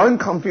 find one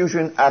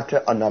confusion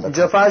after another. 你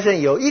就发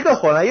现有一个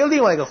混乱，又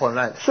另外一个混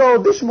乱。 So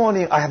this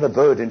morning I have a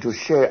burden to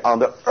share on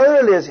the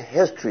earliest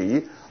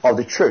history of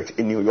the church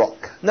in New York.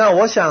 那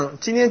我想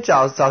今天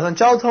早上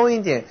交通一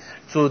点，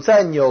主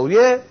在纽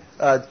约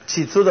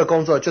起初的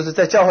工作，就是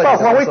在教会里的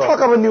But when we 工 talk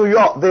作。 about New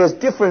York, there's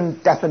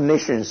different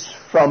definitions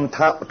from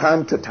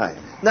time to time.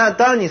 那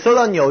当你说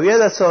到纽约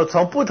的时候，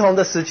从不同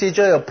的时期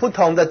就有不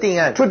同的定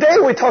案。 Today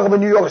we talk about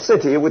New York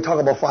City, we talk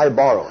about 5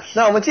 boroughs.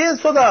 那我们今天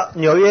说到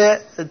纽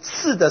约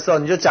市的时候，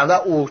你就讲到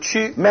5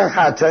区，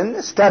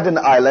 Manhattan, Staten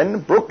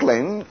Island,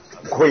 Brooklyn,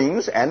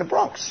 Queens, and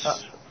Bronx.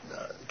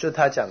 就是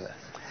他讲的，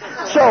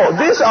 So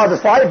these are the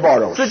 5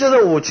 boroughs. 这就是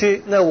5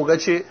区，那5个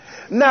区。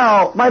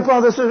 Now, my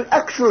brothers,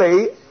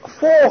 actually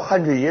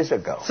 400 years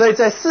ago, 所以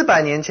在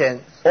400年前，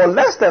 or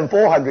less than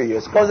 400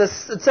 years 或 ago, 者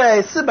是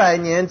在400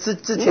年之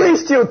we 前，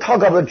 still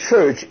talk about the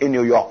church in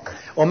New York.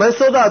 我们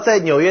说到在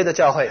纽约的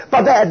教会，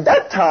 But at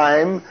that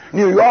time,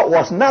 New York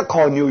was not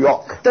called New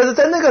York. 但是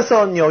在那个时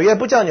候，纽约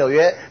不叫纽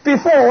约，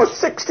 Before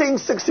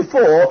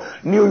 1664,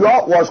 New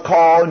York was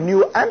called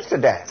New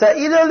Amsterdam. 在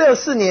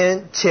1664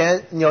年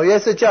前，纽约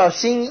是叫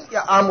新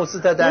阿姆斯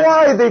特丹。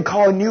 Why they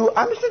call New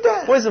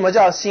Amsterdam? 为什么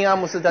叫新阿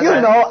姆斯特 You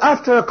丹？ know,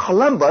 after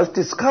Columbus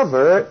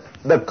discovered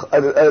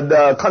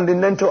the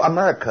continental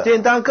America. 因为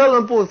当哥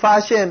伦布发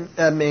现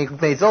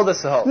美洲的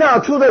时候， Now,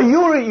 to the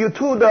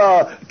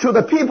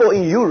people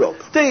in Europe,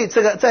 对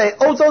这个在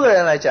欧洲的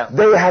人来讲，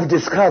 they have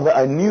discovered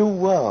a new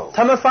world.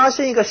 他们发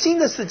现一个新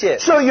的世界，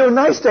 So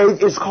United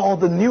States is called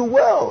the New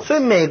World. 所以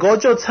美国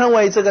就称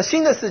为这个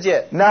新的世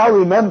界。 Now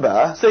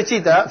remember, 所以记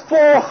得，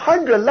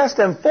 less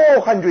than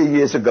 400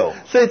 years ago.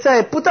 所以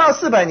在不到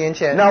400年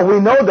前， Now we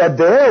know that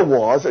there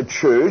was a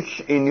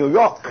church in New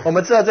York. 我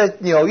们知道在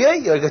纽约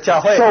有一个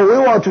教会。 So we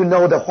want to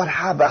know that what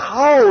happened,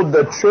 how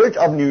the church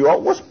of New York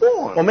was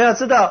born. 我们要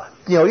知道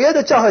纽约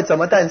的教会怎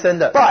么诞生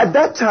的。 But at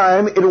that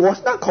time, it was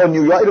not called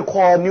New York, it was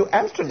called New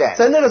Amsterdam.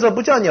 在那个时候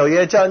不叫纽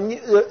约，叫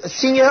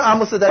新约阿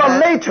姆斯特 But 丹。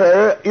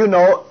 later,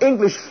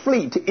 English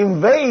fleet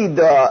invade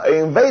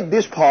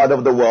this part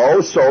of the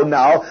world, so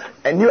now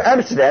New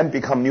Amsterdam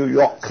become New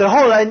York. 所以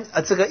后来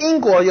这个英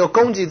国有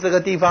攻击这个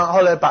地方，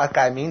后来把它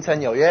改名成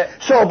纽约。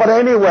 So, but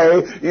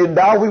anyway,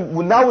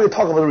 now we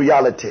talk about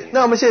reality.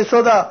 那我们现在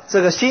说到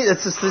这个实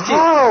际，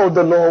 How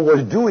the Lord was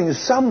doing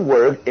some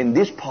work in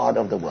this part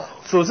of the world.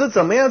 主是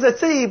怎么样在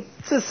这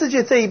世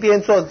界这一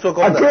边做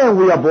工的？ Again,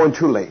 we are born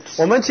too late.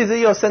 我们其实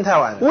又生太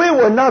晚了， We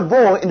were not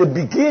born in the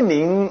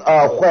beginning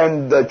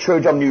when the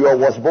Church of New York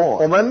was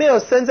我 born. 们没有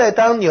生在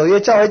当纽约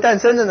教会诞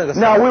生的那个时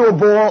候， Now, we were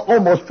born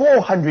almost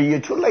 400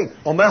 years too late.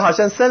 我们好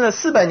像生了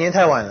400年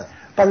太晚了。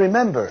 But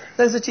remember,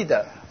 但是记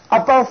得，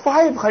 about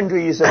 500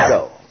 years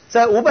ago,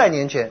 在500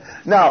年前，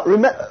 now,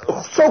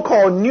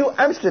 so-called New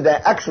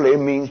Amsterdam actually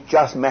means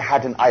just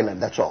Manhattan Island,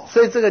 that's all.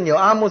 所以这个纽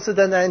阿姆斯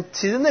特丹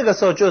其实那个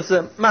时候就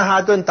是曼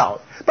哈顿岛。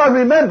But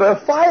remember,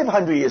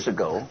 500 years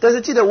ago, 但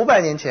是记得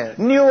500年前，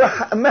 New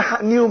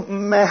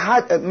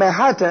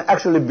Manhattan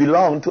actually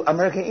belonged to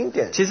American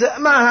Indians. 其实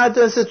曼哈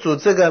顿是属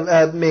这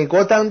个美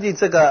国当地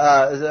这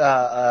个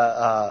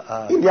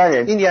印第安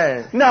人。印第安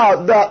人。 Now,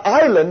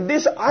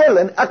 this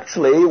island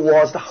actually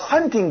was the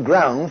hunting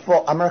ground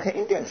for American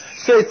Indians.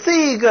 所以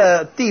这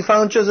个地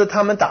方就是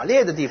他们打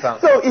猎的地方。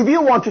 So if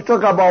you want to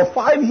talk about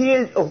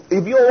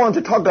if you want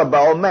to talk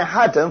about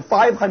Manhattan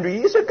 500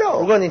 years 如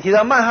ago, 果你提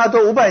到曼哈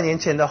顿500年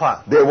前的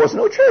话， there was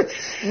no church.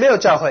 没有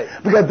教会，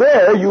 Because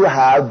there you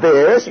have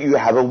bears, you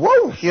have a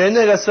wolf. 因为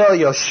那个时候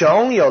有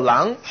熊有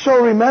狼。 So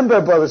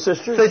remember, brothers and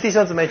所以 sisters, 弟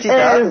兄姊妹记得，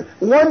 and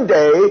one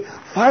day,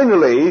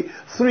 finally,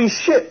 3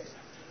 ships,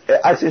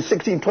 actually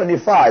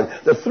 1625,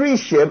 the 3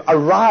 ships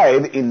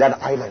arrived in that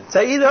island.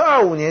 在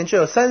1625年就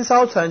有3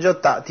艘船就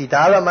抵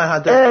达了曼哈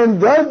顿， And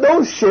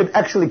those ships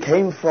actually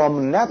came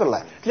from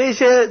Netherlands. 那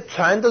些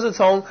船都是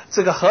从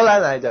这个荷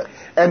兰来的。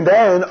 And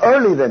then,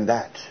 earlier than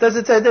that, 但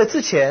是在这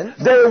之前，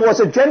 there was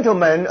an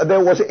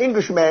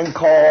Englishman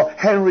called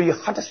Henry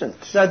Hudson.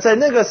 那在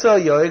那个时候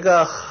有一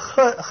个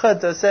赫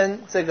德森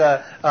这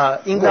个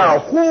英国 Now,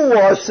 人， who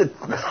was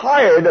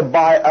hired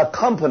by a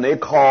company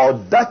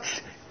called the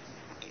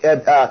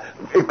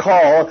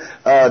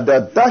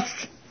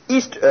Dutch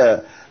East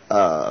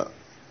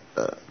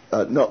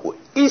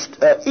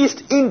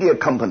India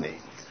Company.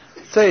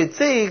 所以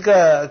这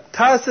个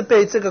他是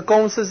被这个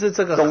公司是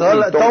这个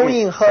东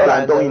印荷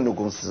兰的。 东印度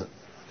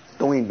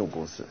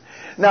公司.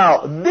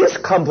 Now, this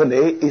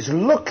company is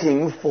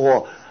looking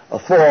for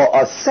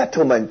a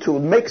settlement, to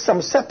make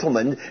some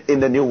settlement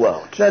in the New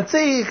World. 那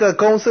这个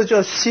公司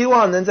就希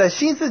望能在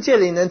新世界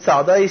里能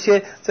找到一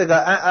些这个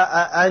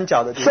安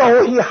脚的地方。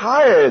 So he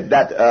hired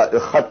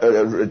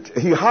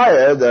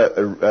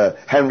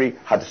Henry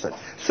Hudson.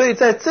 所以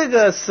在这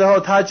个时候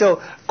他就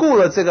雇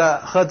了这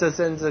个赫德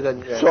森这个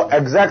人。 So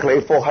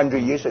exactly 400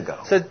 years ago.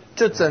 所以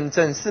就整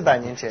400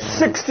年前。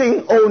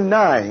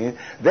 1609,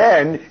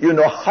 then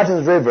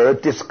Hudson River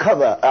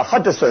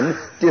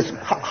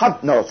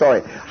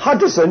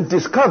Hudson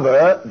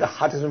discovered the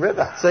Hudson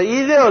River. 所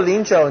以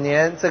1609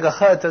年，这个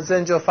赫德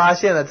森就发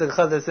现了这个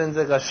赫德森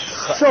这个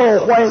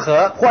So when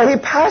he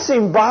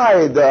passing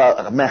by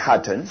the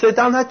Manhattan, 所以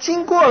当他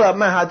经过了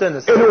曼哈顿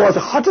的时 it 候， was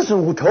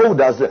Hudson who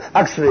told us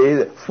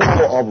actually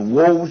full of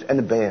wolves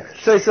and bears.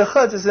 所以是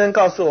赫德森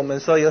告诉我们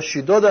说有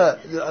许多的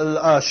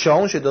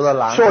熊，许多的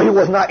狼。 So he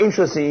was not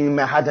interested in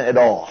Manhattan at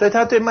all. 所以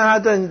他对曼哈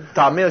顿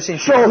岛没有兴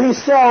趣。 So he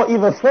sailed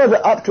even further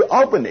up to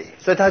Albany.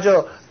 所以他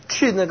就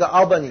去那个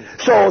Albany。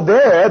 So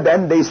there,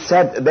 then they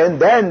set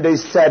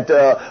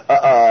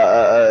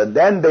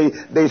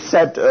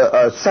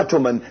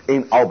settlement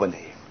in Albany.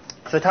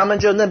 所以他们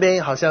就那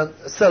边好像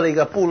设了一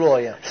个部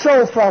落一样。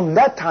 So from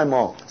that time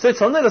on, 所以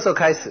从那个时候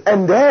开始，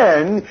 and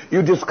then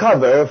you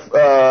discover,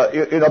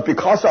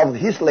 because of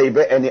his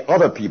labor and the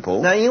other people,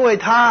 那因为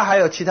他还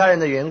有其他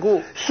人的缘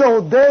故， so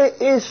there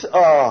is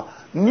a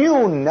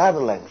New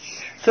Netherlands.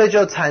 所以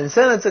就产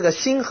生了这个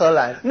新荷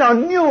兰。 Now,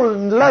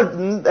 New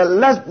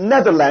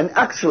Netherlands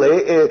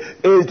actually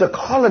is the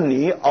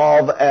colony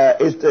of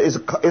is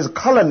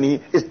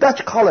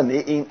Dutch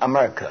colony in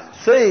America.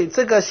 所以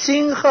这个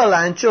新荷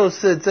兰就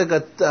是这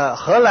个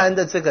荷兰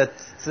的这个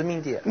殖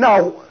民地。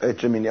 Now,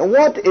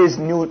 what is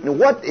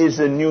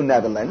the New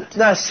Netherlands?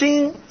 那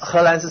新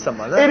荷兰是什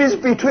么呢？ It is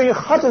between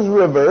Hudson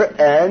River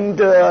and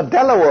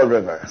Delaware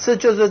River. 是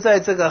就是在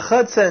这个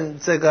Hudson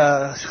这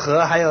个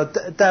河还有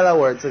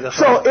Delaware 这个河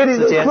So it 之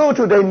is 间， close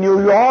to the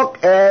New York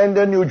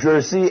and New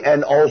Jersey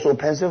and also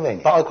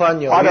Pennsylvania. 包括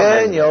纽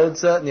约、纽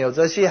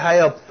泽西还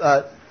有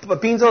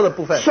宾州的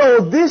部分。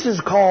 So this is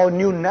called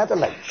New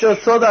Netherlands. 就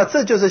说到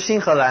这就是新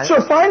荷兰，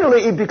 So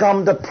finally it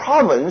becomes the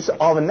province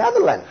of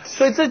Netherlands.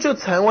 所以这就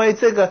成为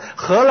这个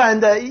荷兰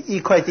的一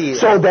块地。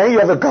 So then you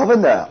have a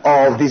governor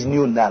of this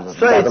New Netherlands.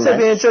 所以这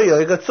边就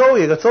有一个州，有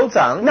一个州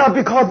长。 Now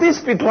because this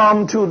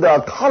belongs to the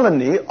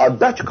colony, a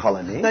Dutch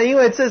colony. 那因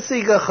为这是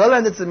一个荷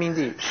兰的殖民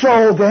地，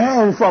 So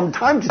then from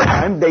time to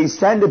time they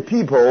send the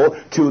people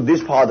to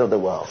this part of the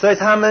world. 所以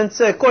他们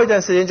在过一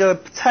段时间就会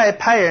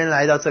派人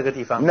来到这个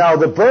地方。 Now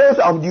the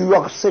birth of New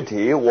York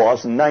City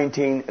was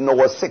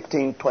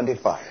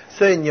 1625.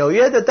 所以纽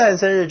约的诞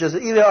生日就是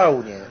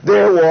1625年，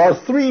 There were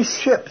 3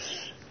 ships.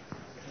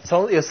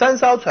 有3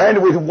艘船，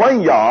 And with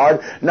 1 yard,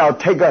 now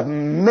take up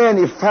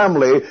many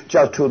family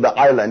just to the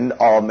island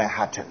of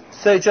Manhattan.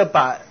 所以就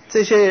把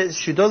这些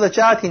许多的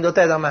家庭都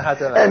带到曼哈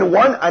顿来， And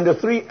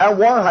 103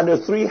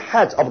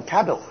 heads of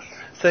cattle.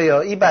 所以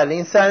有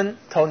103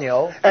头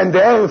牛， And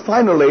then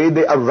finally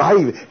they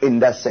arrive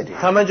in that city.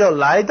 他们就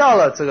来到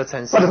了这个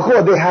城市 But。of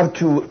course they have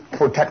to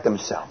protect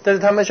themselves. 但是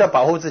他们需要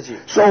保护自己。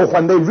So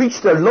when they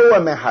reached the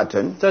lower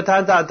Manhattan, 所以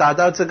他打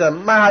到这个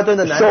曼哈顿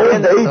的南 so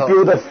边的 they 时候，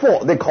 built a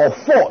fort. They call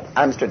Fort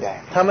Amsterdam.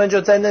 他们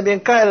就在那边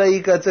盖了一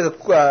个这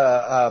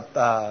个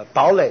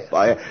堡垒。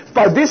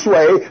By this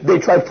way, they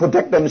try to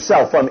protect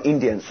themselves from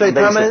Indians. 所以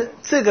他们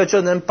这个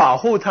就能保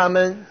护他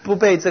们不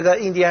被这个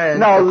印第安人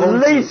的 Now 攻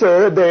击。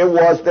 later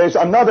there's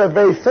another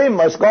very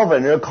famous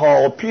governor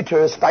called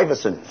Peter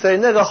Stuyvesant. 所以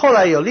那个后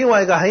来有另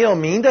外一个很有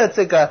名的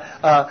这个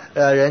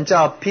人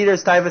叫 Peter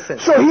Stuyvesant。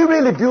 So he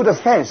really built a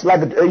fence,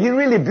 he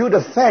really built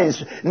a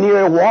fence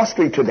near Wall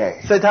Street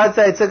today. 所以他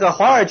在这个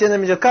华尔街那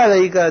边就盖了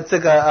一个这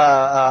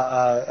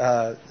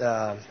个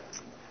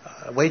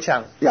围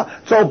墙。 Yeah.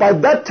 So by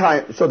that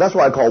time, so that's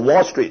why I call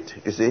Wall Street.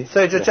 You see.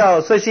 所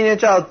以今天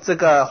叫这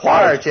个华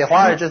尔街，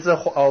华尔街是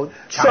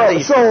墙的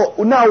意思。 So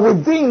now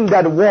within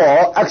that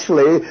wall,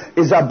 actually,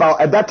 is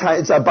about at that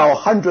time it's about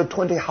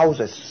 120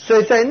 houses. 所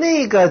以在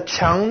那个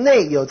墙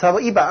内有差不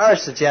多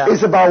120家，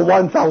 It's about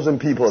 1,000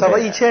 people. 差不多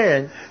there. 1000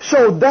人。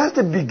 So that's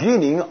the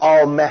beginning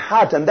of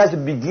Manhattan. That's the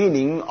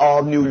beginning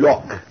of New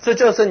York. 这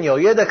就是纽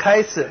约的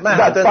开始，曼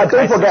哈 But 顿的 don't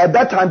开始。 forget, at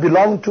that time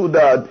belonged to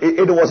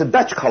it was a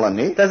Dutch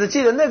colony. 但是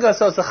记得那个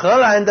时候是荷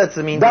兰的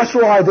殖民地， That's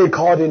why they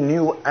called it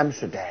New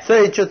Amsterdam. 所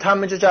以他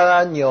们就叫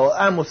它纽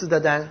阿姆斯特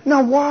丹。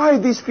 Now, why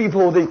these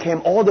people, they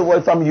came all the way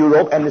from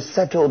Europe and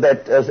settled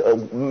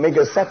make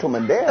a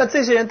settlement 那 there?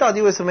 这些人到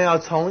底为什么要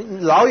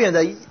从老远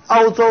的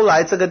澳洲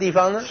来这个地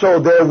方呢？ So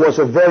there was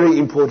a very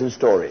important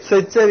story. 所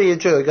以这里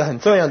就有一个很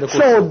重要的故事。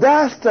 So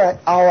that's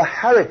our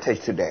heritage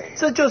today.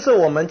 这就是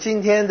我们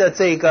今天的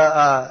这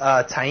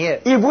个产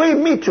业。 If we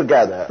meet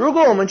together, 如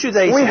果我们聚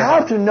在一起 we 的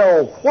话 have to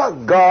know what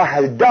God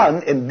has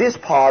done in this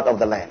part of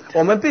the land.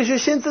 我们必须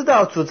先知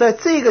道主在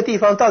这个地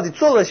方到底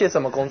做了些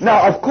什么工作。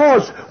 Now, of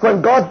course,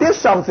 when God did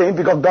something,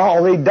 because God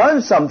already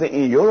done something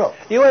in Europe.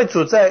 因为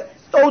主在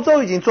欧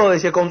洲已经做了一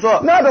些工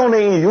作。 Not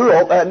only in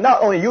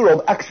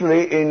Europe,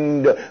 actually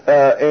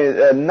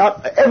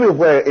not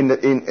everywhere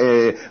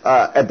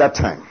at that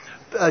time.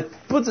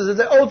 不只是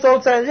在欧洲，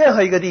在任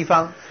何一个地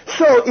方。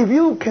 So if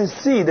you can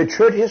see the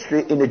church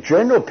history in the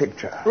general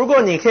picture, 如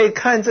果你可以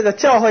看这个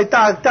教会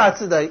大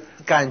致的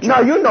感觉。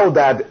 now you know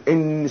that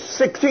in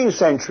 16th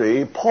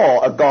century,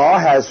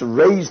 God has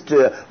raised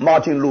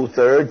Martin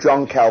Luther,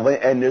 John Calvin,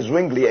 and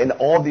Zwingli, and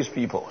all these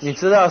people. 你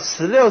知道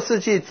16世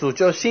纪主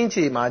就兴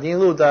起马丁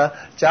路德、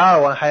加尔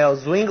文还有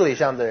Zwingli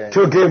这样的人，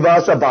 To give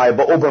us a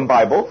Bible, open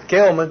Bible,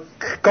 给我们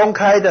公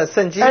开的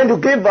圣经， and to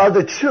give us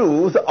the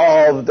truth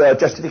of the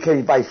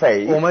justification by 我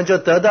faith. 们就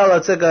得到了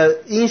这个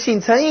因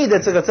信称义的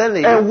这个真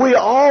理。 And we are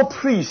all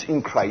priests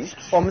in Christ.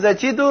 我们在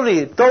基督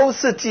里都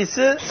是祭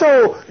司。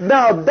 So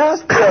now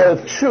that's the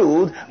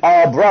truth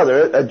our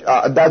brother,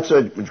 that's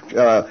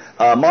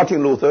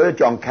Martin Luther,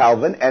 John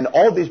Calvin, and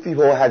all these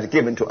people has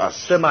given to us.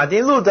 所以马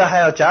丁路德还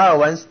有加尔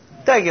文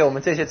带给我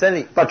们这些真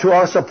理。 But to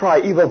our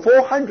surprise, even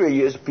 400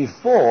 years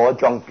before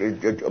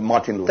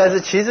Martin 但 Luther,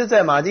 是其实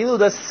在马丁路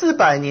德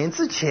400年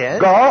之前，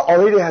 God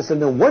already has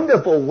done a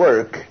wonderful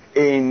work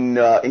in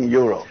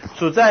Europe.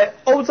 主在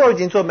欧洲已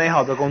经做美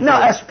好的工作。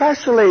 Now,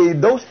 especially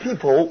those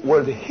people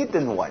were the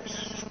hidden ones.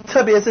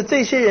 特别是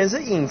这些人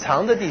是隐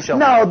藏的弟兄。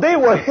 Now, they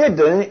were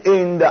hidden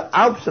in the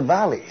Alps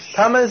valleys.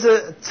 他们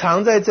是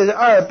藏在这个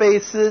阿尔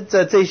卑斯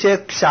的这些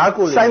峡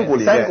谷里面，山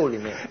谷里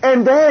面。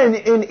 And then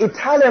in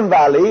Italian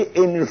valley,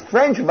 in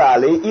French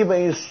valley,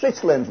 even in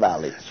Switzerland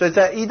valley. 所以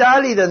在意大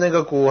利的那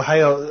个谷，还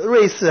有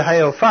瑞士，还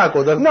有法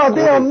国的谷。 Now,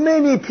 there are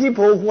many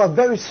people who are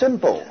very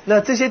simple.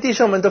 那这些弟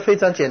兄们都非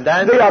常简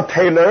单。 They are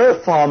tailor,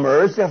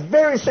 farmers. They are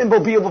very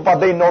simple people, but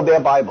they know their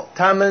Bible.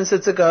 他们是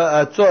这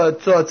个做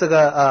这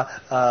个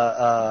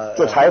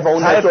做裁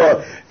缝的，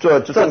做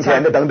种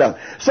田的等等。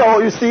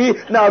So you see,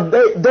 now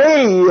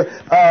they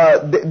are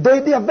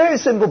very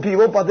simple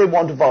people, but they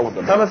want to follow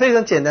them. 他们非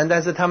常简单，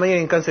但是他们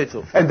愿意跟随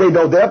主。 And they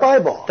know their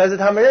Bible. 但是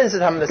他们认识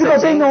他们的圣 Because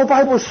they 经， know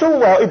Bible so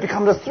well, it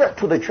becomes a threat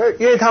to the church.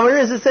 因为他们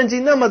认识圣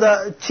经那么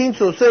的清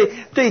楚，所以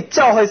对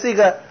教会是一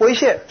个威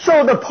胁。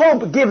 So the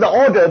Pope gave the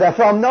order that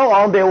from now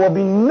on there will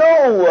be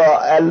no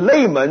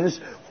laymen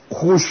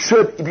who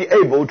should be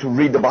able to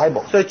read the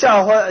Bible. 所以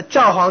教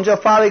皇就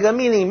发了一个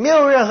命令，没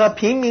有任何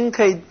平民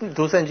可以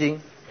读圣经。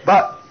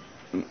 But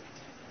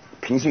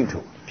平信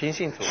徒。平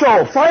信徒。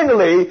 So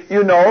finally,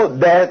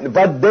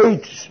 but they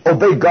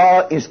obey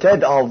God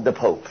instead of the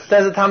Pope.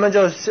 但是他们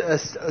就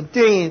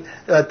愿意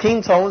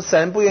听从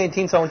神，不愿意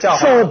听从教皇。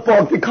 So,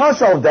 but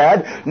because of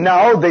that,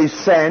 now they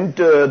sent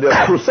the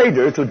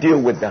Crusaders to deal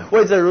with them.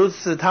 为着如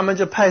此，他们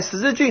就派十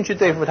字军去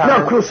对付他 Now,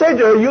 们。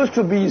 Crusader used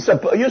to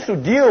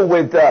deal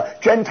with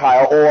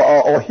Gentile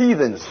or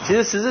heathens, 其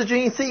实十字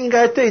军是应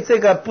该对这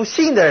个不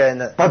信的人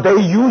的， but they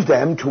used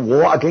them to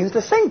war against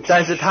the saints.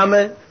 但是他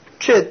们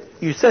却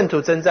与圣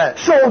徒征战。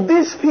So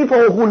these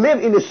people who live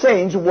in the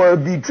saints will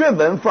be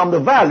driven from the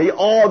valley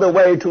all the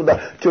way to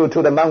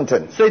the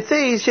mountain. 所以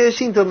这一些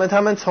信徒们，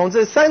他们从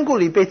这山谷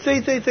里被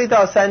追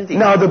到山顶。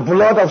Now the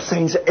blood of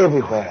saints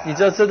everywhere. 你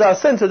就知道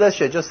圣徒的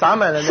血就洒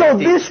满了那 So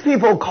地。these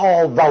people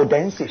called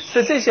Valdenses.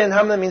 所以这些人他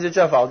们的名字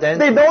叫Valdenses。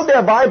 They know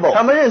their Bible.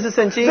 他们认识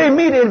圣经。 They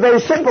meet in a very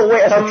simple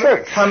way as a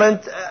church. 他们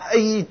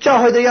以教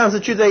会的样式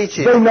聚在一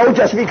起。 They know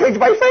justification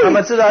by 他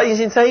们 faith. 知道因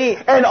信称义。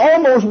 And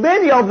almost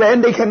many of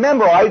them, they can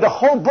memorize the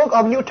whole book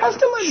of New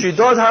Testament. 许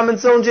多他们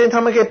中间，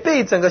他们可以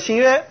背整个新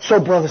约。 So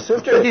brothers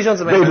and 所以弟兄 sisters,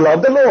 姊妹 they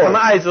love the 他们 Lord.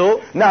 爱主。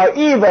 Now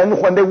even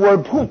when they were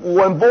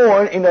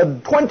born in the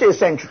 20th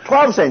century,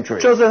 12th century,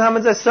 就算他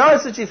们在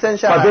12世纪生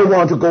下 but 来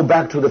they，want to go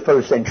back to the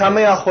first 他 century.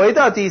 们要回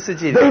到第一世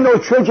纪。 They know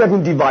church has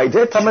been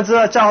divided. 他们知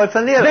道教会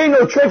分裂了， They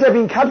know church has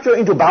been captured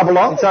into 你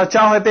Babylon. 知道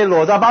教会被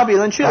掳到巴比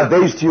伦去 But 了，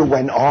 they still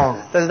went on.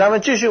 但是他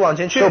们继续往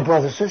前去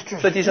So。brothers and sisters,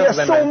 所以弟兄 there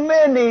姊 are 妹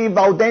so many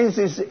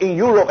Valdenses in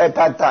Europe at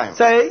that time.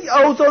 在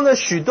欧洲的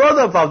许多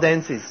的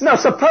Valdenses， Now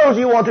suppose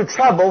you want to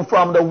travel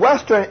from the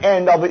western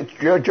end of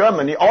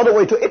Germany all the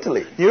way to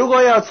Italy. 你如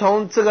果要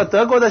从这个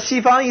德国的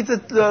西方一直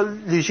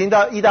旅行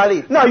到意大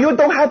利， Now you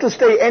don't have to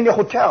stay in any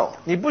hotel.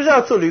 你不是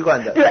要住旅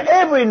馆的，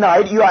 Every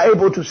night you are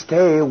able to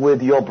stay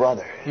with your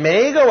brother.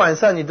 每一个晚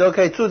上你都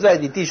可以住在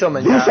你弟兄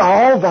们 These 家，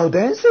 are all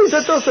Valdenses.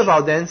 这都是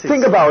Valdenses。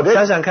 Think about it.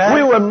 想想看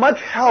We were much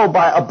helped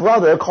by a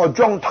brother called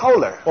John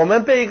Towler. 我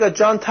们被一个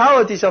John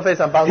Tower 弟兄非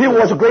常帮 He 助，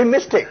 was a great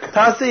mystic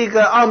他是一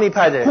个奥秘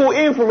派的人， who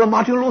influenced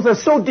Martin Luther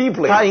so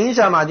deeply. 他影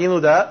响马丁路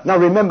德。 Now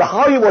remember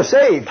how he was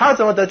saved. 他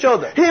怎么得救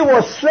的？ He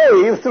was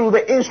saved through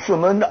the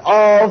instrument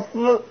of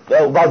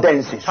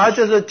Valdenses. 他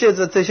就是借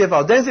着这些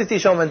Valdenses 弟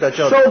兄们得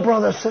救的。 So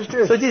brothers and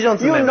sisters, 所以弟兄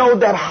姊妹 you know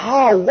that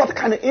what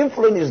kind of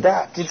influence is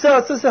that? 你知道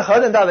这是何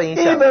等大的影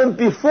响？ Even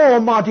before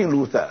Martin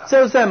Luther,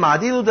 就是在马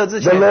丁路德之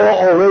the 前， Lord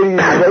already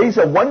raised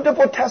a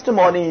wonderful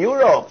testimony in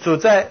Europe. 主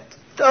在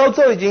欧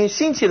洲已经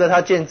兴起了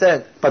他见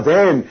证， But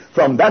then,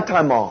 from that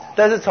time on,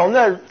 但是从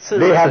那次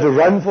they had to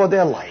run for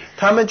their life.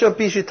 他们就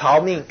必须逃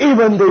命。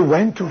 Even they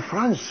went to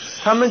France.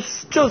 他们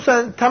就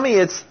算他们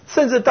也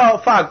甚至到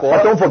法国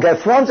But，don't forget,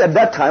 France at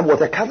that time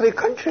was a Catholic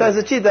但 country.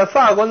 是记得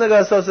法国那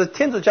个时候是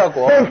天主教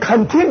国， Then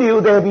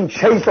continue, they have been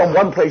chased from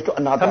one place to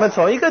他们 another.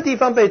 从一个地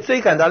方被追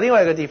赶到另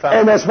外一个地方。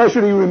 And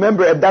especially you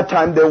remember at that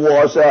time there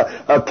was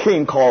a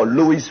king called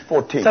Louis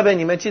特 XIV. 别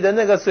你们记得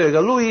那个是有一个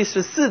路易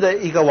14的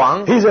一个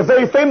王， He's a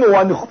very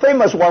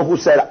famous one who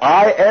said,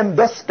 I am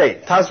the state.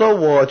 他说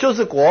我就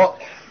是国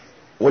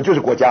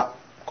家，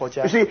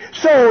 You see,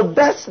 so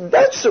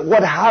that's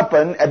what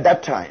happened at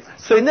that time.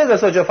 所以那个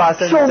时候就发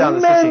生 So 这样的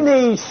事情。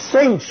 many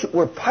saints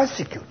were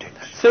persecuted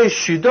所以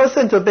许多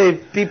圣徒被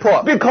逼迫，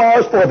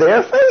 because for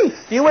their faith.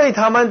 因为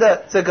他们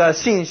的这个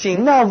信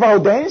心。 Now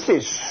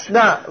Valdenses,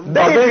 那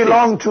they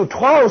belong to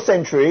 12th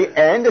century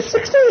and the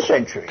 16th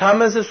century. 他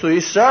们是属于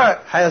12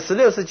还有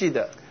16世纪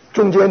的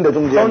中间的。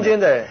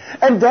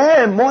And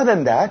then more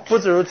than that, 不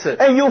止如此，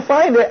 and you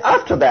find it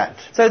after that,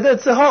 在这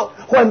之后，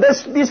 when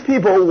these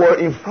people were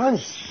in France,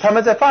 他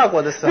们在法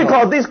国的时候，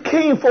 because this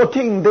King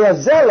 14, they are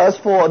zealous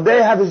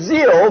they have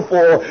zeal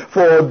for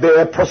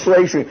their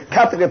persuasion,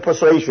 Catholic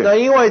persuasion. 那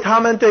因为他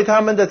们对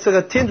他们的这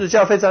个天主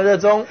教非常热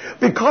衷，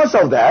 Because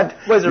of that,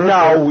 为什么？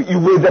 now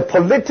with the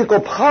political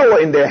power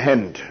in their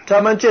hand,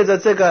 他们借着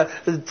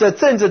这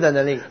政治的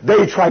能力，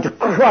 they try to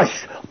crush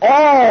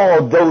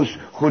all those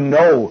who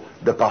know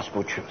the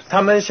gospel truth.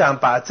 他们想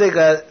把这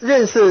个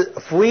认识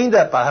福音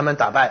的把他们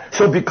打败。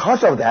 So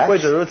because of that, 为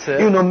此如此，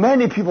 you know,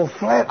 many people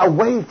fled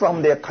away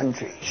from their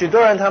country. 许多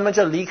人他们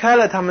就离开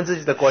了他们自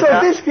己的国 So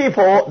家。 these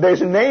people,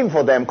 there's a name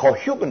for them called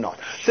Huguenots.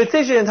 所以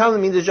这些人他们的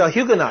名字叫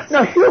Huguenots。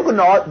 Now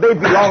Huguenots, they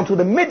belong to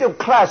the middle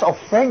class of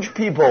French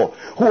people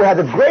who had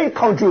a great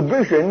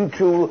contribution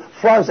to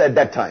France at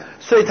that time.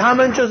 所以他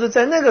们就是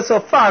在那个时候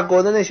法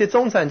国的那些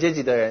中产阶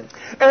级的人，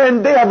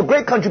 And they have a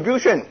great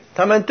contribution.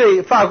 他们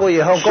对法国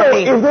也很 So 公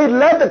if 应。 they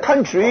led the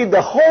country,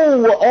 the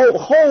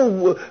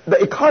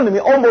economy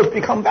almost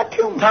become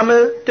vacuum. 他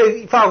们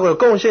对法国有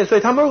贡献，所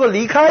以他们如果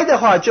离开的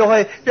话，就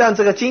会让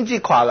这个经济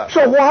垮了。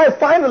 So why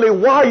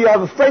you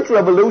have a French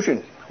Revolution?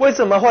 为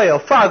什么会有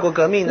法国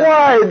革命呢？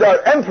 Why the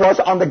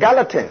emperors on the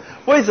Gallatin?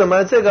 为什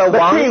么这个 The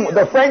王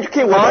French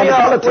king was 王 on the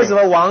要为什 Gallatin.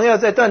 么王要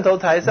在断头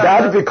台上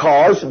That's 呢？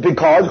 because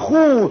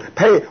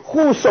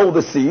who sowed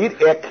the seed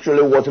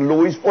actually was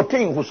Louis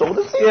XIV who sowed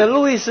the 因为 seed.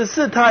 路易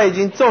14他已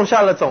经种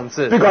下了种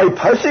子， Because he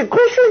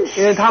persecuted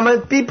因为 Christians. 他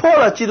们逼迫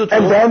了基督徒。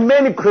 And then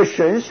many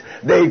Christians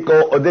they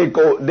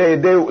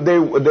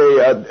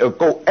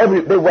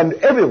went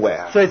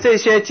everywhere. 所以这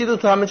些基督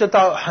徒他们就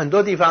到很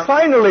多地方，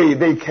 Finally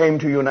they came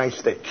to United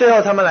States. 最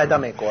后他们来到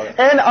美国了。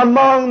 And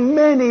among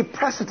many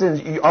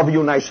presidents of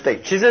United States,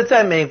 其实，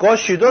在美国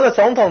许多的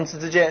总统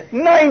之间，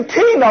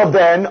 19 of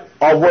them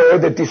were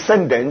the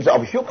descendants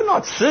of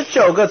Huguenots.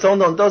 19个总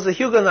统都是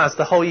Huguenots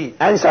的后裔，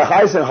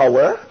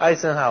 Eisenhower 艾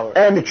森豪威、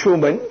 and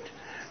Truman,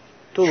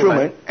 杜鲁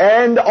门、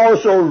 and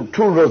also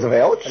two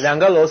Roosevelts. 两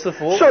个罗斯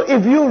福。 So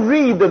if you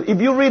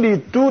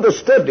really do the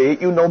study,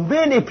 you know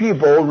many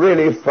people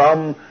really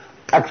from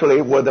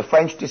actually were the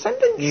French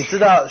descendants. 你知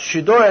道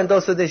许多人都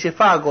是那些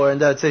法国人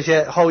的这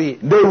些后裔，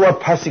 They were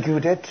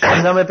persecuted.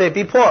 他们被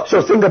逼迫。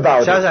 So think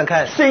about 想想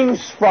看 it. Since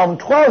from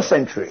 12th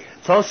century,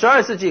 从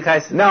12世纪开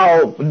始，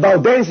 now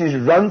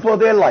Valdenses run for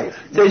their life.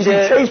 They 这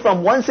些 chase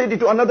from one city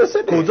to another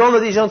古 city. 中的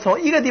弟兄从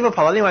一个地方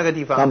跑到另外一个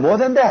地 Now 方， more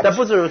than that, 但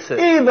不止如此。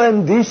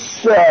 even this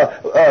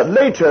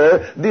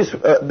later, those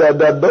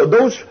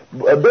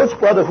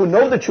brothers who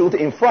know the truth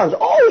in France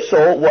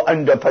also were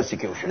under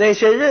persecution. 那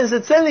些认识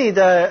真理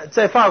的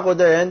在法国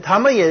的人，他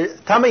们也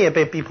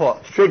被逼迫。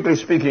 Strictly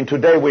speaking,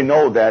 today we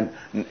know that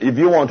if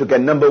you want to get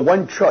number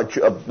one church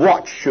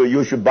watch,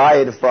 you should buy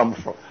it from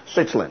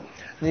Switzerland.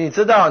 你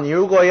知道，你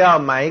如果要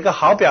买一个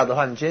好表的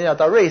话，你今天要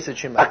到瑞士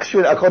去买。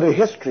 Actually, according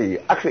to history,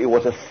 it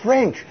was a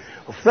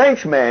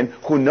Frenchman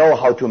who know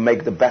how to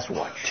make the best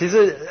watch. 其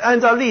实按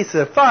照历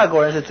史，法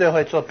国人是最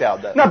会做表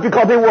的。 Not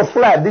because they were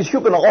fled. These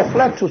Huguenots all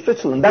fled to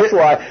Switzerland. That's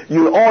why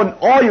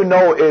all you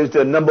know is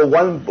the number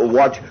one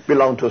watch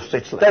belonged to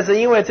Switzerland. 但是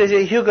因为这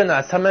些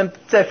Huguenots 他们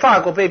在法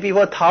国被逼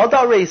迫逃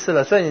到瑞士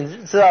了，所以你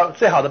知道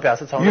最好的表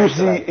是从瑞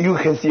士来。 You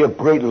can see a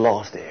great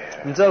loss there.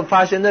 你就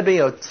发现那边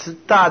有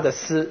大的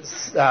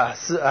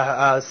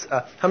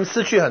他们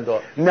失去很多。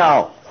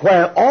 Now,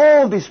 when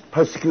all this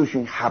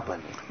persecution happened,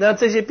 那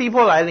这些逼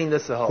迫来临的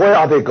时候， where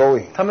are they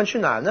going? 他们去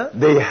哪呢？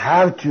 They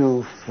have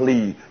to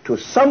flee to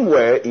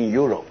somewhere in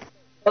Europe.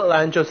 荷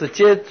兰就是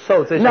接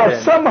受这些 Now, 人。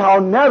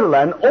 somehow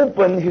Netherlands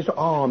opened his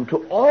arm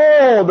to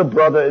all the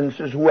brothers and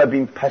sisters who have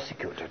been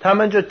persecuted. 他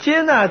们就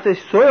接纳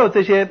所有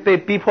这些被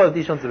逼迫的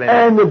弟兄姊妹们。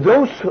 And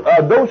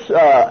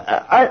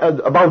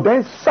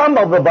some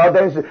of the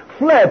Valdenses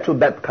fled to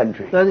that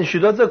country. 那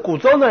许多这古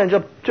中的人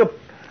就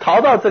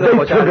逃到这个 They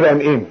国家 took 里，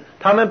 them in.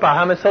 他们把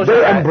他们收下 They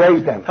来，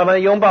 embraced them. 他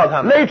们拥抱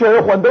他们。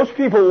 Later, when those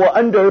people were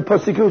under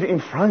persecution in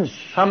France,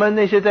 他们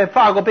那些在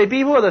法国被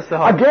逼迫的时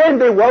候， again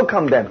they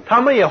welcomed them. 他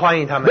们也欢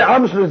迎他们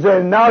The。Amsterdam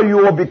said, now you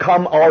will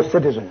become our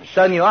citizens.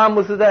 像纽阿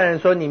姆斯特人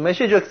说：“你们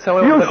现在就成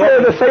为我 You 们的公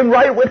share 民 the same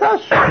right with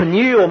us. 你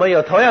与我们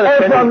有同样的 And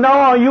权 from 利，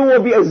 now on, you will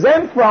be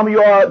exempt from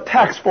your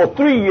tax for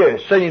 3 years.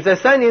 所以你在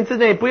3年之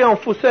内不用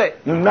付税。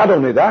 Not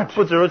only that,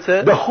 不止如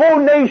此， the whole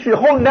nation,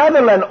 whole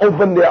Netherlands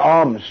opened their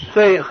arms.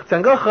 所以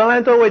整个荷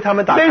兰都为他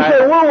们打 They 开。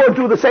 said, we will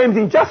do the same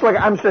thing just like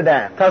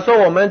Amsterdam. 他说：“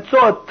我们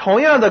做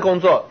同样的工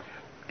作，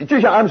就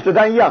像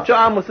Amsterdam 一样。就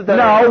阿姆斯特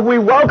Now 人。 we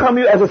welcome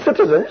you as a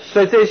citizen.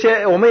 所以这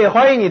些我们也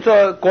欢迎你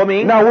做国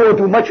民。 Now we will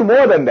do much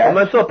more than 我 that.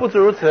 们做不止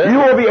如此。 You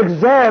will be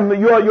exempt,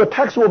 your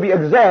tax will be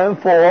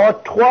exempt for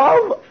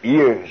 12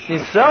 years. 你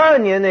12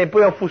年内不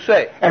用付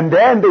税。 And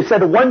then they set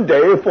one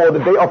day for the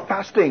day of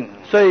fasting.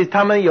 所以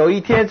他们有一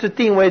天是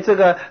定为这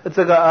个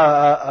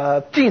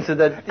禁食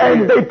的日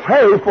And they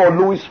pray for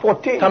Louis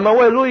他 XIV. 们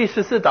为路易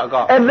14祷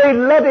告。 And they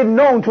let it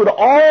known to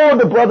all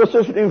the brothers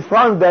and sisters in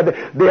France that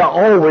they are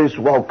always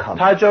welcome.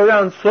 他就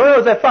让所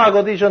有在法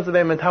国弟兄姊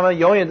妹们，他们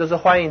永远都是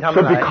欢迎他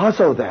So 们来。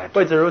 because of that,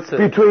 为止如此，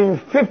 between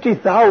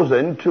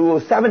 50,000 to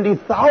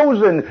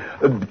 70,000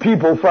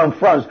 people from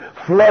France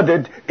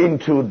flooded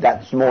into that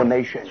small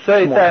nation. 所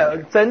以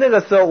Small 在那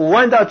个时候，5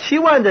万到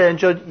7万的人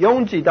就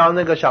拥挤到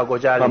那个小国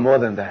家里 But。more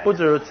than that, 不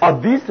止如此， are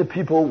these the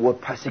people who were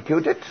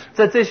persecuted?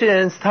 这些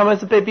人他们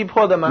是被逼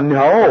迫的吗？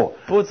 No.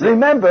 不止，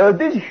 Remember,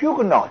 these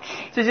Huguenots,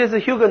 这些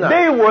是 Huguenot，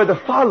 they were the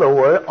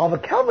follower of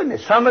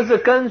Calvinists. 他们是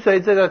跟随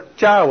这个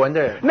加尔文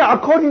的人。 Now,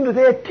 according to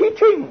their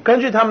teaching, 根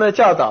据他们的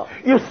教导，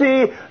 you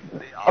see,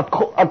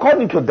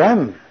 according to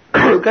them,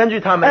 根据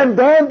他们， and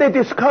then they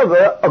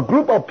discover a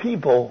group of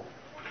people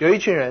有一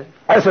群人，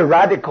 as a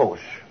radicals.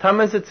 他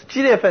们是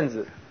激烈分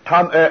子。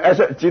 As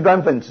a 极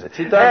端分子.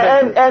 极端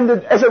分子。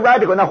 And as a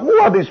radical. Now, who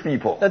are these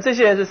people? 那这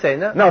些人是谁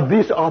呢？ Now,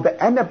 these are the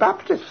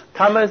Anabaptists.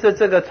 他们是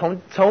这个重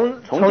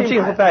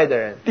庆派的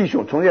人。弟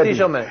兄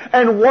们.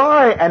 And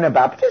why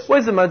Anabaptists?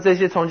 为什么这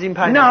些重庆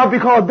派呢？ Now,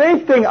 because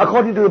they think,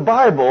 according to the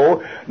Bible,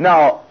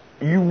 now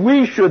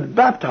we should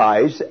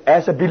baptize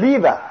as a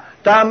believer.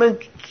 他们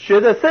觉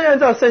得，虽然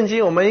照圣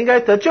经，我们应该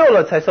得救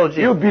了才受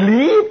浸。 You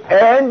believe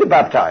and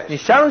baptize. 你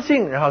相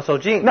信，然后受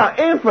浸。 Now,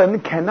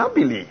 infant cannot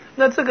believe.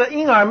 那这个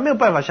婴儿没有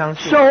办法相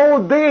信。 So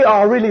they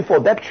are really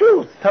for that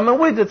truth. 他们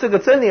为着这个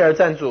真理而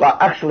站住。 But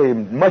actually,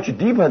 much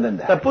deeper than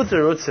但 that. 不止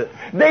如此，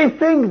 They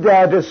think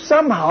that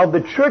somehow the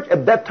church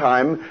at that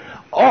time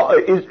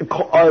is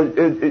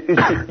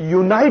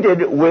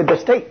united with the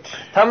state.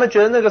 他们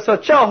觉得那个时候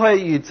教会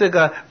与这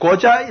个国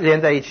家连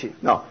在一起，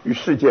 No, 与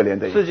世界连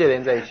在一起。世界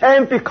连在一起。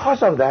 And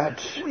because of that,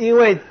 因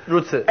为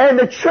如此， and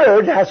the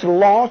church has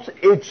lost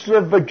its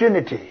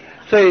virginity.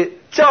 所以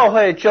教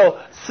会就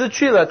失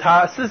去了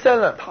它，失身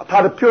了，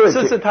它的 purity.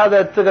 失去它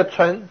的这个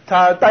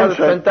它的单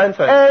纯。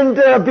 And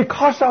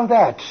because of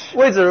that,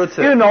 为此如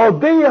此， you know,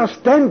 they are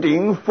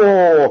standing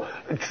for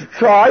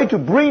try to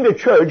bring the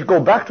church go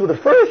back to the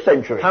first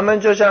century. 他们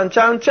就想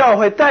将教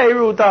会带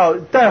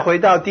回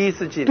到第1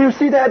世纪 Do。you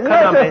see that?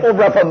 看到 Not 没？ just for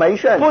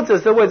reformation. 不只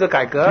是为着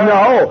改革，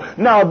 No,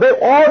 now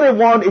all they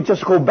want is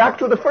just go back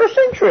to the first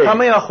century. 他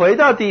们要回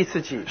到第1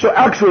世纪， So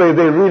actually,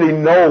 they really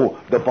know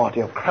the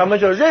body of 他 Christ. 们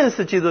就认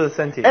识基督的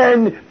身体。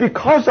 And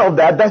because of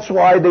that, that's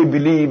why they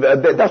believe.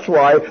 That's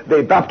why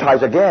they baptize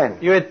again.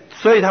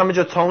 所以他们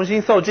就重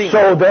新受浸。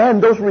So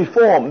then those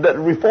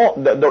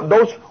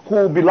those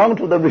who belong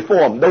to the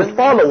Reform, those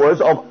followers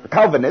of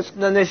Calvinists,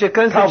 那些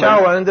跟随加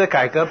尔文的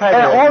改革派的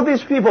and 人， all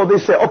these people, they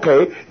say,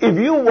 okay, if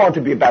you want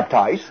to be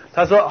baptized,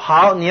 他说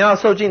好，你要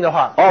受浸的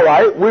话， all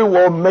right, we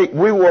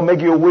will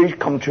make your wish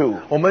come true.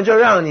 我们就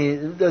让你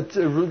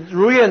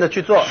如愿的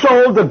去做。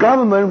 So the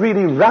government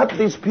really wrapped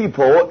these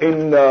people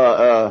in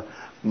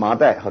麻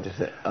袋, how to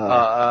say?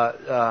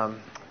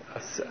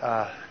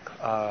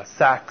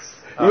 Sacks.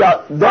 Yeah,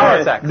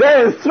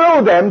 then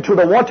throw them to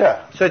the water.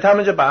 所以他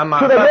们就把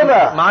To the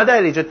river. 麻袋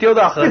里就丢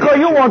到河里。 Because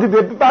you want to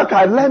be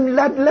baptized,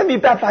 let me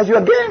baptize you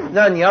again.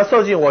 那你要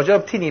受浸，我就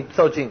替你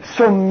受浸。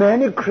 So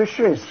many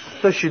Christians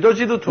所以许多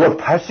基督徒 were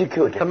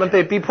persecuted. 他们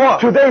被逼迫。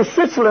 Today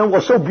Switzerland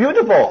was so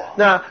beautiful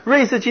那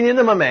瑞士今天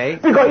那么美，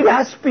 because it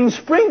has been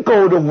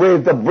sprinkled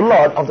with the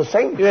blood of the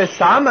saints. 因为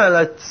洒满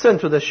了圣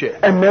徒的血。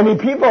 And many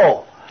people,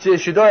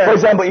 许多 for 人，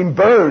 example, in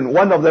Bern,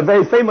 one of the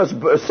very famous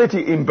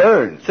city in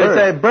Bern. 所以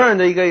在 Bern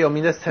的一个有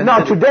名的城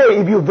Now 市里，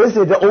 today, if you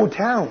visit the old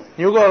town,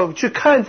 你如果去看